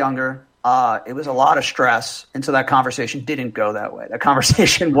was a lot of stress. And so that conversation didn't go that way. That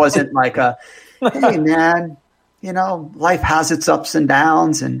conversation wasn't like hey man, life has its ups and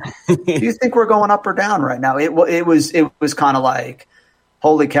downs. And do you think we're going up or down right now? It was kind of like,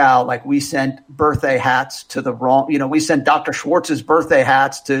 holy cow, like we sent birthday hats to the wrong, we sent Dr. Schwartz's birthday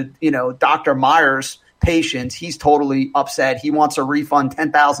hats to, Dr. Meyer's patients. He's totally upset. He wants a refund,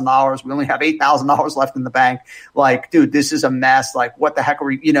 $10,000. We only have $8,000 left in the bank. Like, dude, this is a mess. Like, what the heck are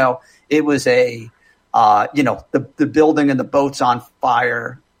we, it was the building and the boat's on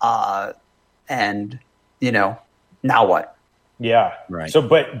fire. And, now what? Yeah. Right. So,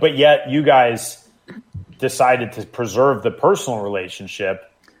 but yet you guys decided to preserve the personal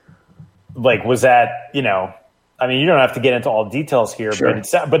relationship. Like, was that, you don't have to get into all details here, sure,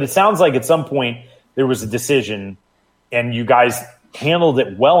 but it sounds like at some point there was a decision and you guys handled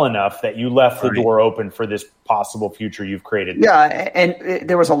it well enough that you left the door open for this possible future you've created. Yeah. And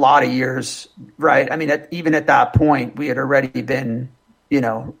there was a lot of years, right? I mean, even at that point, we had already been,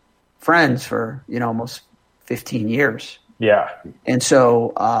 friends for, almost 15 years. Yeah. And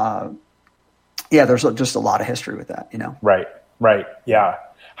so, there's just a lot of history with that, Right. Yeah.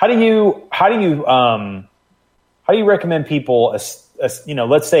 How do you recommend people,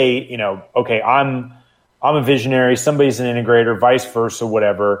 let's say, okay, I'm a visionary, somebody's an integrator, vice versa,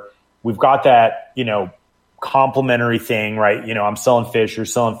 whatever. We've got that, complementary thing, right? I'm selling fish, you're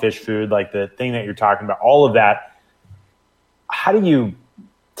selling fish food, like the thing that you're talking about, all of that. How do you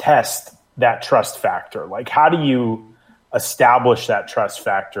test that trust factor? Like, how do you establish that trust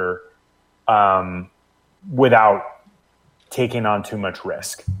factor without taking on too much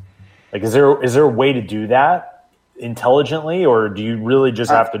risk? Like, is there a way to do that intelligently, or do you really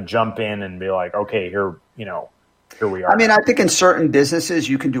just have to jump in and be like, okay, here we are? I mean, I think in certain businesses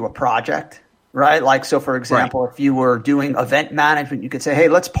you can do a project, right? Like, so for example, if you were doing event management, you could say, hey,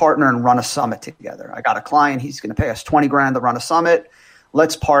 let's partner and run a summit together. I got a client, he's going to pay us $20,000 to run a summit.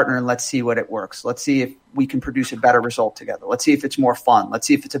 Let's partner and let's see what it works. Let's see if we can produce a better result together. Let's see if it's more fun. Let's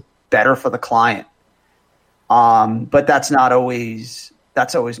see if it's better for the client. But that's not always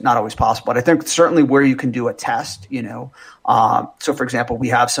possible. But I think certainly where you can do a test, so for example, we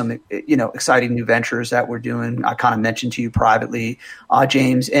have some, exciting new ventures that we're doing. I kind of mentioned to you privately,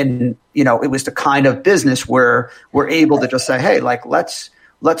 James, and, it was the kind of business where we're able to just say, hey, like, let's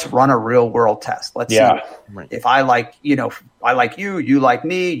run a real world test. Let's see if I like, I like you, you like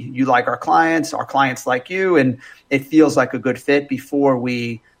me, you like our clients like you. And it feels like a good fit before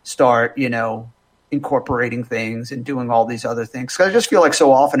we start, incorporating things and doing all these other things. Because I just feel like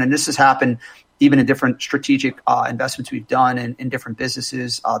so often, and this has happened even in different strategic investments we've done in different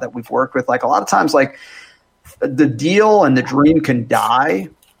businesses that we've worked with, like a lot of times, like the deal and the dream can die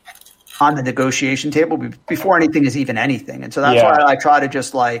on the negotiation table before anything is even anything. And so that's why I try to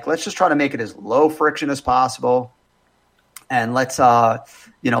just let's just try to make it as low friction as possible. And let's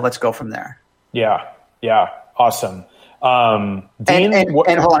go from there. Yeah. Yeah. Awesome. Dean, and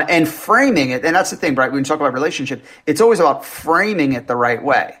hold on, and framing it. And that's the thing, right? When we talk about relationship, it's always about framing it the right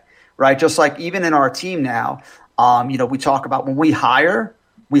way, right? Just like even in our team now, we talk about when we hire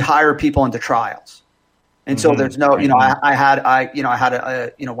people into trials. And so there's no, I had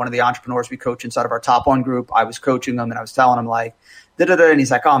one of the entrepreneurs we coach inside of our top one group. I was coaching them and I was telling him like, and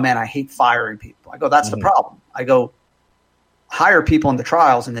he's like, oh man, I hate firing people. I go, that's the problem. I go, hire people into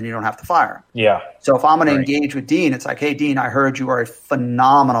trials and then you don't have to fire them. Yeah. So if I'm going to engage with Dean, it's like, hey, Dean, I heard you are a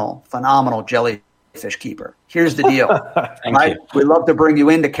phenomenal jellyfish keeper. Here's the deal, right? We'd love to bring you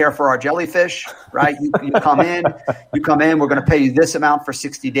in to care for our jellyfish, right? You come in, we're going to pay you this amount for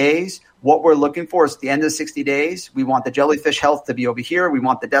 60 days. What we're looking for is at the end of the 60 days, we want the jellyfish health to be over here. We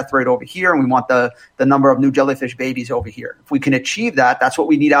want the death rate over here. And we want the number of new jellyfish babies over here. If we can achieve that, that's what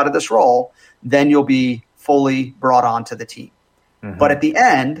we need out of this role. Then you'll be fully brought onto the team. Mm-hmm. But at the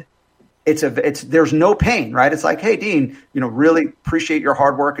end, there's no pain, right? It's like, hey, Dean, really appreciate your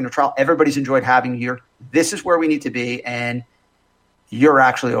hard work in the trial. Everybody's enjoyed having you here. This is where we need to be. And you're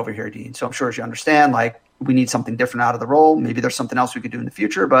actually over here, Dean. So I'm sure as you understand, like we need something different out of the role. Maybe there's something else we could do in the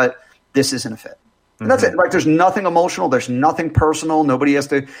future, but this isn't a fit. And that's it. Like there's nothing emotional. There's nothing personal. Nobody has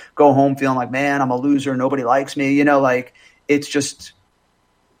to go home feeling like, man, I'm a loser. Nobody likes me. Like it's just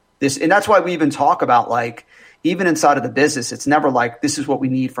this. And that's why we even talk about like, even inside of the business, it's never like, this is what we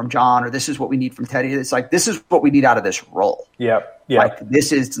need from John or this is what we need from Teddy. It's like, this is what we need out of this role. Yep. Like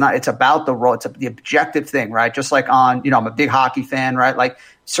it's about the role. It's the objective thing, right? Just like on, I'm a big hockey fan, right? Like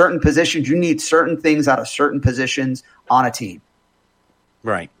certain positions, you need certain things out of certain positions on a team.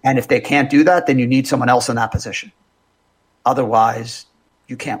 Right. And if they can't do that, then you need someone else in that position. Otherwise,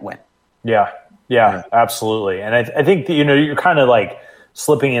 you can't win. Yeah, absolutely. And I think that, you're kind of like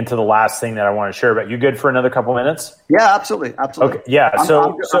slipping into the last thing that I want to share about. You good for another couple minutes? Yeah, absolutely. Okay. Yeah.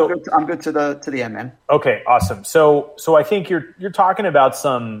 I'm good to the end, man. Okay. Awesome. So I think you're talking about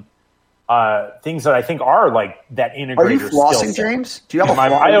some things that I think are like that integrator. Are you flossing, James? Do you have a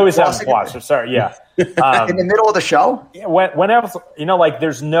floss? I always have a floss. Sorry. Yeah. In the middle of the show? When else, like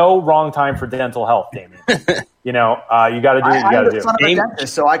there's no wrong time for dental health, Damian. You got to do what you got to do. I'm a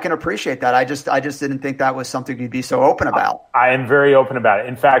dentist, so I can appreciate that. I just didn't think that was something you'd be so open about. I am very open about it.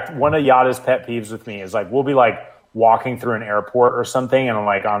 In fact, one of Yada's pet peeves with me is like we'll be like walking through an airport or something, and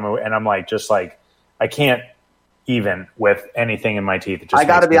I'm like just like I can't even with anything in my teeth. I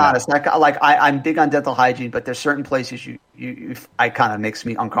got to be honest. I'm big on dental hygiene, but there's certain places I kind of makes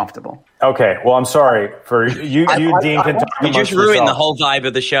me uncomfortable. Okay. Well, I'm sorry for you. Dean can talk. You just ruined the whole vibe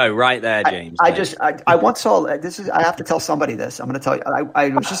of the show right there, James. I once saw this. I have to tell somebody this. I'm going to tell you. I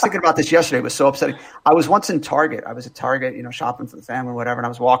was just thinking about this yesterday. It was so upsetting. I was once in Target. I was at Target, shopping for the family, whatever. And I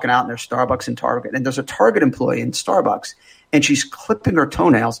was walking out, and there's Starbucks in Target, and there's a Target employee in Starbucks, and she's clipping her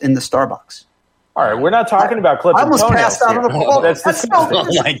toenails in the Starbucks. All right, we're not talking about clipping toenails. I almost passed out on the floor.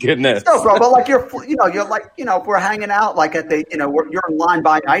 Oh my goodness! No, bro, but like you're like if we're hanging out like at the you're in line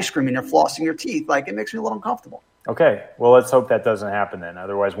buying ice cream and you're flossing your teeth, like it makes me a little uncomfortable. Okay, well let's hope that doesn't happen then.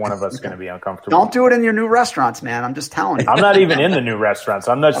 Otherwise, one of us is going to be uncomfortable. Don't do it in your new restaurants, man. I'm just telling you. I'm not even in the new restaurants.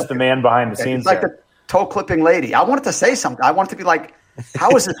 I'm not just the man behind the scenes. It's like the toe clipping lady. I wanted to say something. I wanted to be like,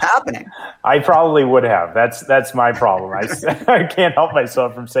 how is this happening? I probably would have. That's my problem. I can't help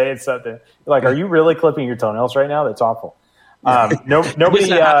myself from saying something. Like, are you really clipping your toenails right now? That's awful. Nobody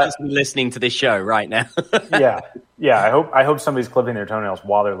happens to be listening to this show right now. yeah. I hope somebody's clipping their toenails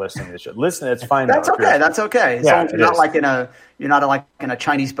while they're listening to this show. Listen, it's fine. That's okay. That's okay. As long as you're not like in a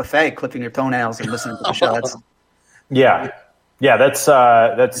Chinese buffet clipping your toenails and listening to the show.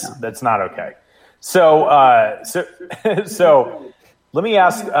 That's not okay. So let me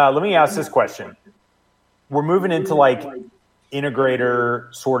ask this question. We're moving into like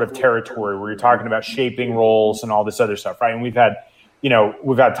integrator sort of territory where you're talking about shaping roles and all this other stuff, right? And we've had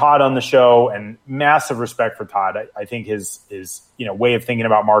Todd on the show, and massive respect for Todd. I think his way of thinking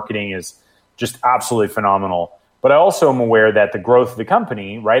about marketing is just absolutely phenomenal. But I also am aware that the growth of the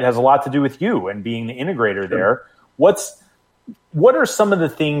company, right, has a lot to do with you and being the integrator there. What are some of the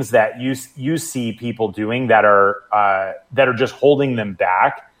things that you see people doing that are just holding them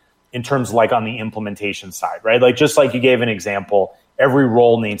back in terms of like on the implementation side, right? Like just like you gave an example, every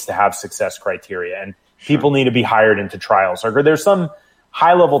role needs to have success criteria, and people need to be hired into trials. Are there some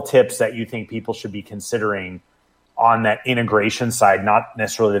high level tips that you think people should be considering on that integration side, not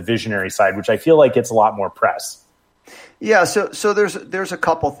necessarily the visionary side, which I feel like gets a lot more press? Yeah, so there's a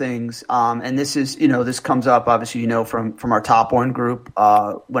couple things, and this is this comes up obviously from our Top One group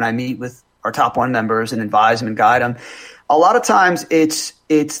when I meet with our Top One members and advise them and guide them. A lot of times it's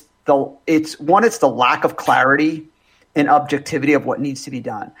the lack of clarity and objectivity of what needs to be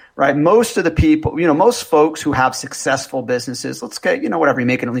done, right? Most of the people, most folks who have successful businesses, let's get whatever, you're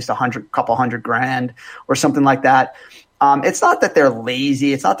making at least couple hundred grand or something like that. It's not that they're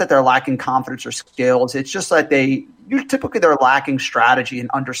lazy. It's not that they're lacking confidence or skills. It's just that they're lacking strategy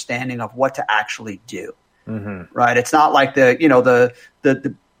and understanding of what to actually do. Mm-hmm. Right. It's not like the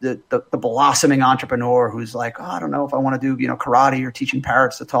blossoming entrepreneur who's like, I don't know if I want to do, karate or teaching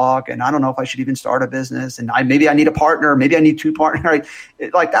parrots to talk. And I don't know if I should even start a business. And maybe I need a partner. Maybe I need two partners. Right?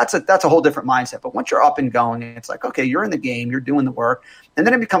 Like that's a whole different mindset. But once you're up and going, it's like, okay, you're in the game, you're doing the work. And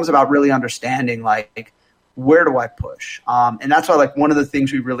then it becomes about really understanding like, where do I push? And that's why like one of the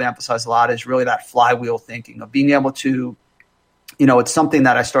things we really emphasize a lot is really that flywheel thinking of being able to, it's something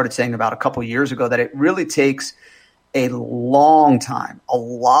that I started saying about a couple of years ago, that it really takes a long time, a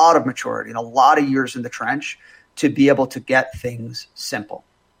lot of maturity and a lot of years in the trench to be able to get things simple.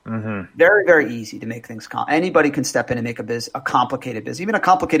 Mm-hmm. Very, very easy to make things anybody can step in and make a complicated business, even a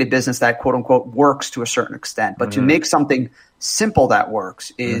complicated business that quote unquote works to a certain extent. But to make something simple that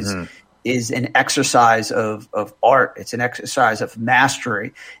works is an exercise of art. It's an exercise of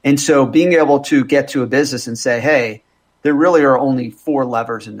mastery. And so being able to get to a business and say, hey, there really are only 4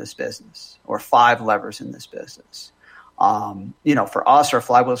 levers in this business or 5 levers in this business. For us, our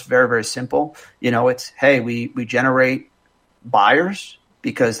flywheel is very, very simple. It's, hey, we generate buyers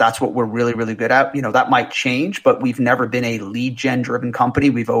because that's what we're really, really good at. That might change, but we've never been a lead gen driven company.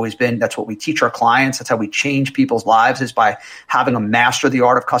 We've always been, that's what we teach our clients. That's how we change people's lives, is by having them master the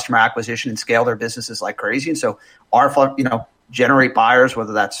art of customer acquisition and scale their businesses like crazy. And so generate buyers,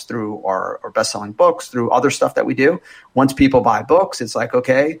 whether that's through our best-selling books, through other stuff that we do. Once people buy books, it's like,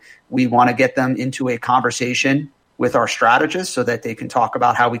 okay, we want to get them into a conversation with our strategists so that they can talk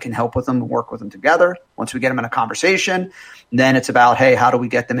about how we can help with them and work with them together. Once we get them in a conversation, then it's about, hey, how do we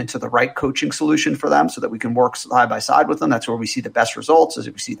get them into the right coaching solution for them so that we can work side by side with them? That's where we see the best results, as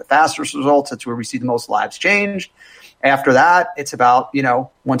we see the fastest results. That's where we see the most lives changed. After that, it's about,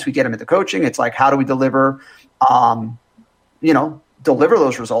 once we get them into coaching, it's like, how do we deliver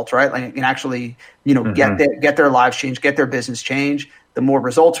those results, right? Like, and actually, get their lives changed, get their business changed. The more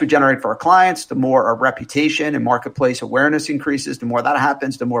results we generate for our clients, the more our reputation and marketplace awareness increases. The more that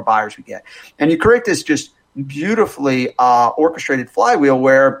happens, the more buyers we get. And you create this just beautifully orchestrated flywheel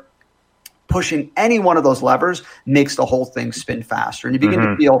where pushing any one of those levers makes the whole thing spin faster. And you begin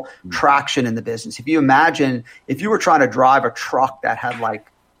to feel traction in the business. If you imagine, if you were trying to drive a truck that had like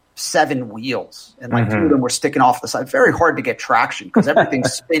 7 wheels and like 2 of them were sticking off the side, very hard to get traction because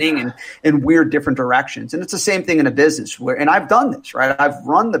everything's spinning in weird different directions. And it's the same thing in a business where, and I've done this, right? I've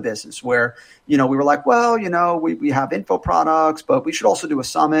run the business where, we were like, well, we have info products, but we should also do a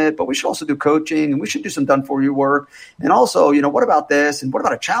summit, but we should also do coaching, and we should do some done for you work. And also, what about this? And what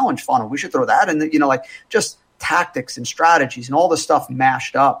about a challenge funnel? We should throw that in, just tactics and strategies and all this stuff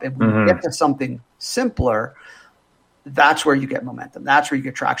mashed up. And when you get to something simpler, that's where you get momentum. That's where you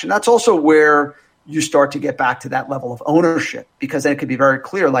get traction. That's also where you start to get back to that level of ownership, because then it could be very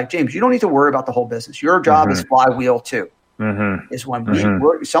clear, like, James, you don't need to worry about the whole business. Your job is flywheel too. Is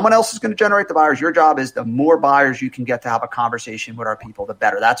when someone else is going to generate the buyers. Your job is the more buyers you can get to have a conversation with our people, the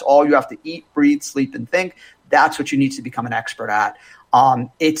better. That's all you have to eat, breathe, sleep, and think. That's what you need to become an expert at.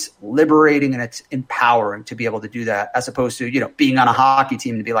 It's liberating and it's empowering to be able to do that, as opposed to, being on a hockey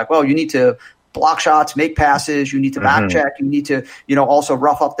team and be like, well, you need to block shots, make passes, you need to back check, you need to, also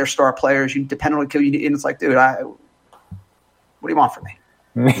rough up their star players, you need to penalty kill, and it's like, dude, what do you want from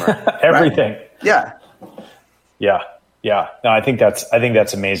me? Everything. Right? Yeah. No, I think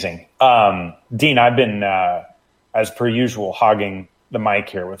that's amazing. Dean, I've been, as per usual, hogging the mic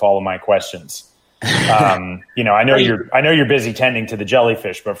here with all of my questions. I know you're busy tending to the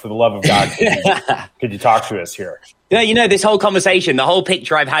jellyfish, but for the love of God, could you talk to us here? Yeah, this whole conversation, the whole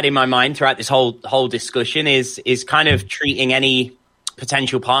picture I've had in my mind throughout this whole discussion is kind of treating any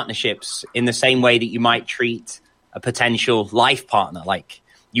potential partnerships in the same way that you might treat a potential life partner. Like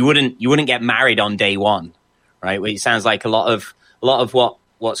you wouldn't get married on day one, right? It sounds like a lot of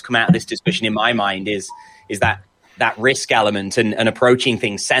what's come out of this discussion in my mind is that risk element and approaching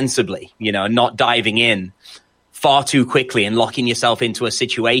things sensibly, and not diving in far too quickly and locking yourself into a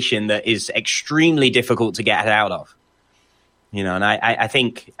situation that is extremely difficult to get out of. And I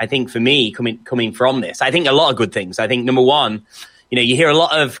think for me, coming from this, I think a lot of good things. I think number one, you hear a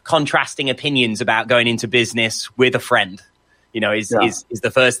lot of contrasting opinions about going into business with a friend. Is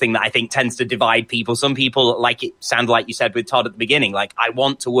the first thing that I think tends to divide people. Some people, like it sounded like you said with Todd at the beginning, like I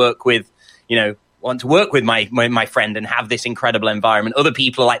want to work with my friend and have this incredible environment. Other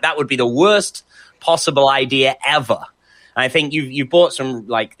people are like, that would be the worst possible idea ever. And I think you've brought some,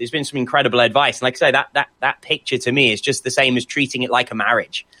 like, there's been some incredible advice. And like I say, that picture to me is just the same as treating it like a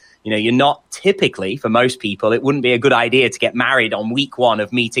marriage. You're not typically, for most people, it wouldn't be a good idea to get married on week one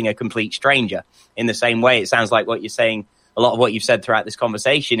of meeting a complete stranger. In the same way, it sounds like what you're saying, a lot of what you've said throughout this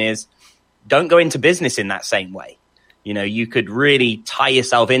conversation is don't go into business in that same way. You could really tie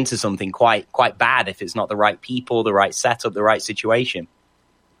yourself into something quite bad if it's not the right people, the right setup, the right situation.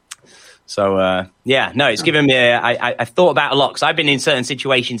 So, it's given me, I've thought about a lot because I've been in certain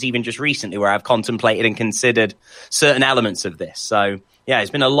situations even just recently where I've contemplated and considered certain elements of this. So,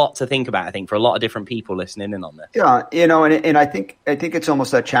 it's been a lot to think about, I think, for a lot of different people listening in on this. Yeah, and I think it's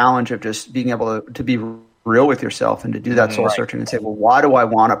almost that challenge of just being able to be real with yourself and to do that soul searching and say, well, why do I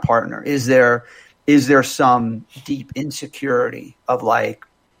want a partner? Is there some deep insecurity of like,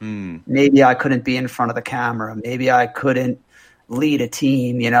 maybe I couldn't be in front of the camera, maybe I couldn't lead a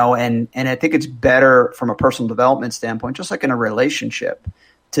team, and I think it's better from a personal development standpoint, just like in a relationship,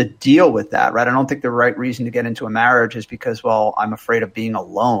 to deal with that, right? I don't think the right reason to get into a marriage is because, well, I'm afraid of being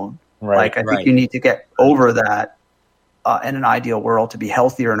alone. Right. Like I think you need to get over that in an ideal world to be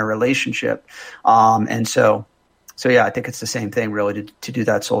healthier in a relationship. And so I think it's the same thing really to do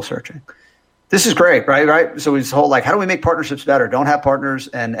that soul searching. This is great, right? So it's whole like, how do we make partnerships better? Don't have partners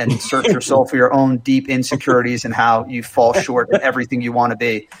and search yourself for your own deep insecurities and how you fall short in everything you want to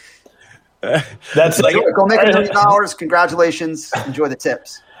be. That's like, go make $1 million. Congratulations. Enjoy the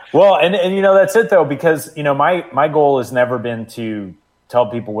tips. Well, and that's it though, because my goal has never been to tell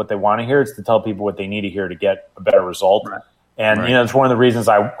people what they want to hear. It's to tell people what they need to hear to get a better result. Right. And it's one of the reasons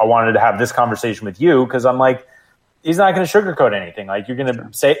I wanted to have this conversation with you, because I'm like, he's not going to sugarcoat anything. Like, you're going to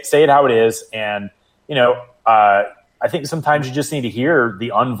say it how it is, and I think sometimes you just need to hear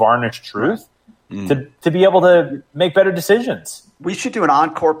the unvarnished truth to be able to make better decisions. We should do an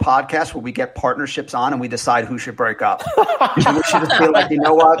encore podcast where we get partnerships on and we decide who should break up. We should just be like, you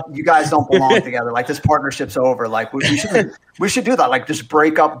know what? You guys don't belong together. Like, this partnership's over. Like, we should do that. Like, just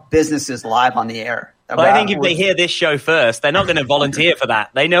break up businesses live on the air. Well, I think if they hear this show first, they're not going to volunteer for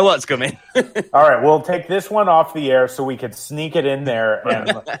that. They know what's coming. All right, we'll take this one off the air so we could sneak it in there.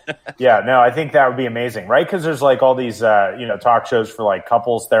 And I think that would be amazing, right? Because there's like all these, talk shows for like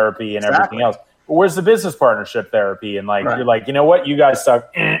couples therapy and everything else. But where's the business partnership therapy? And like, you're like, you know what? You guys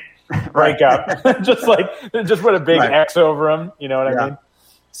suck. Break up. just put a big X over them. You know what I mean?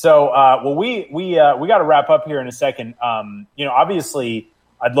 So, we got to wrap up here in a second. Obviously,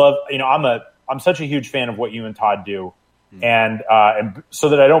 I'd love, I'm such a huge fan of what you and Todd do, and so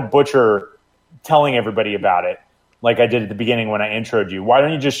that I don't butcher telling everybody about it like I did at the beginning when I introed you. Why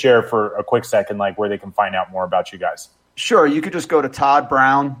don't you just share for a quick second, like, where they can find out more about you guys? Sure. You could just go to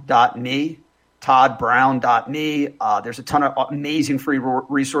ToddBrown.me. ToddBrown.me. There's a ton of amazing free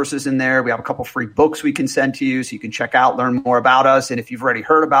resources in there. We have a couple free books we can send to you so you can check out, learn more about us. And if you've already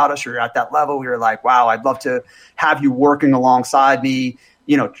heard about us or you're at that level, you're like, wow, I'd love to have you working alongside me,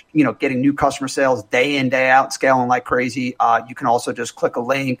 getting new customer sales day in, day out, scaling like crazy. You can also just click a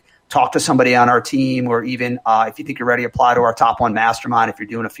link, talk to somebody on our team, or even if you think you're ready, apply to our Top 1 Mastermind if you're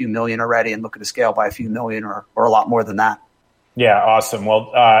doing a few million already and looking to scale by a few million or a lot more than that. Yeah, awesome.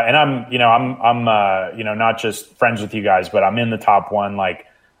 Well, and I'm not just friends with you guys, but I'm in the top 1. Like,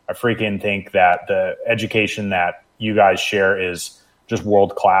 I freaking think that the education that you guys share is just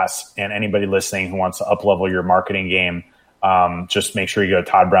world class. And anybody listening who wants to up-level your marketing game, just make sure you go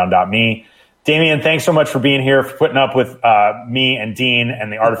to ToddBrown.me. Damian, thanks so much for being here, for putting up with me and Dean and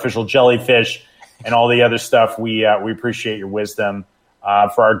the artificial jellyfish and all the other stuff. We appreciate your wisdom.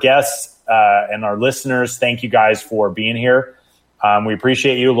 For our guests and our listeners, thank you guys for being here. We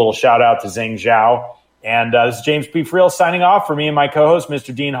appreciate you. A little shout out to Zheng Zhao. And this is James P. Friel signing off for me and my co-host,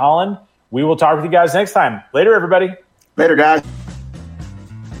 Mr. Dean Holland. We will talk with you guys next time. Later, everybody. Later, guys.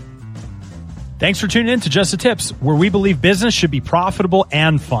 Thanks for tuning in to Just the Tips, where we believe business should be profitable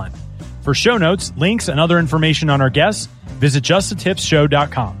and fun. For show notes, links, and other information on our guests, visit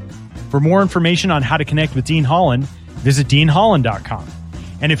justthetipsshow.com. For more information on how to connect with Dean Holland, visit deanholland.com.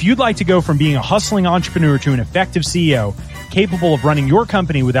 And if you'd like to go from being a hustling entrepreneur to an effective CEO capable of running your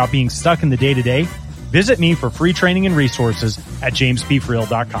company without being stuck in the day-to-day, visit me for free training and resources at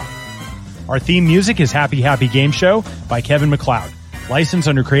jamespfriel.com. Our theme music is Happy Happy Game Show by Kevin MacLeod, licensed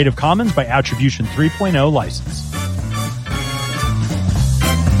under Creative Commons by Attribution 3.0 license.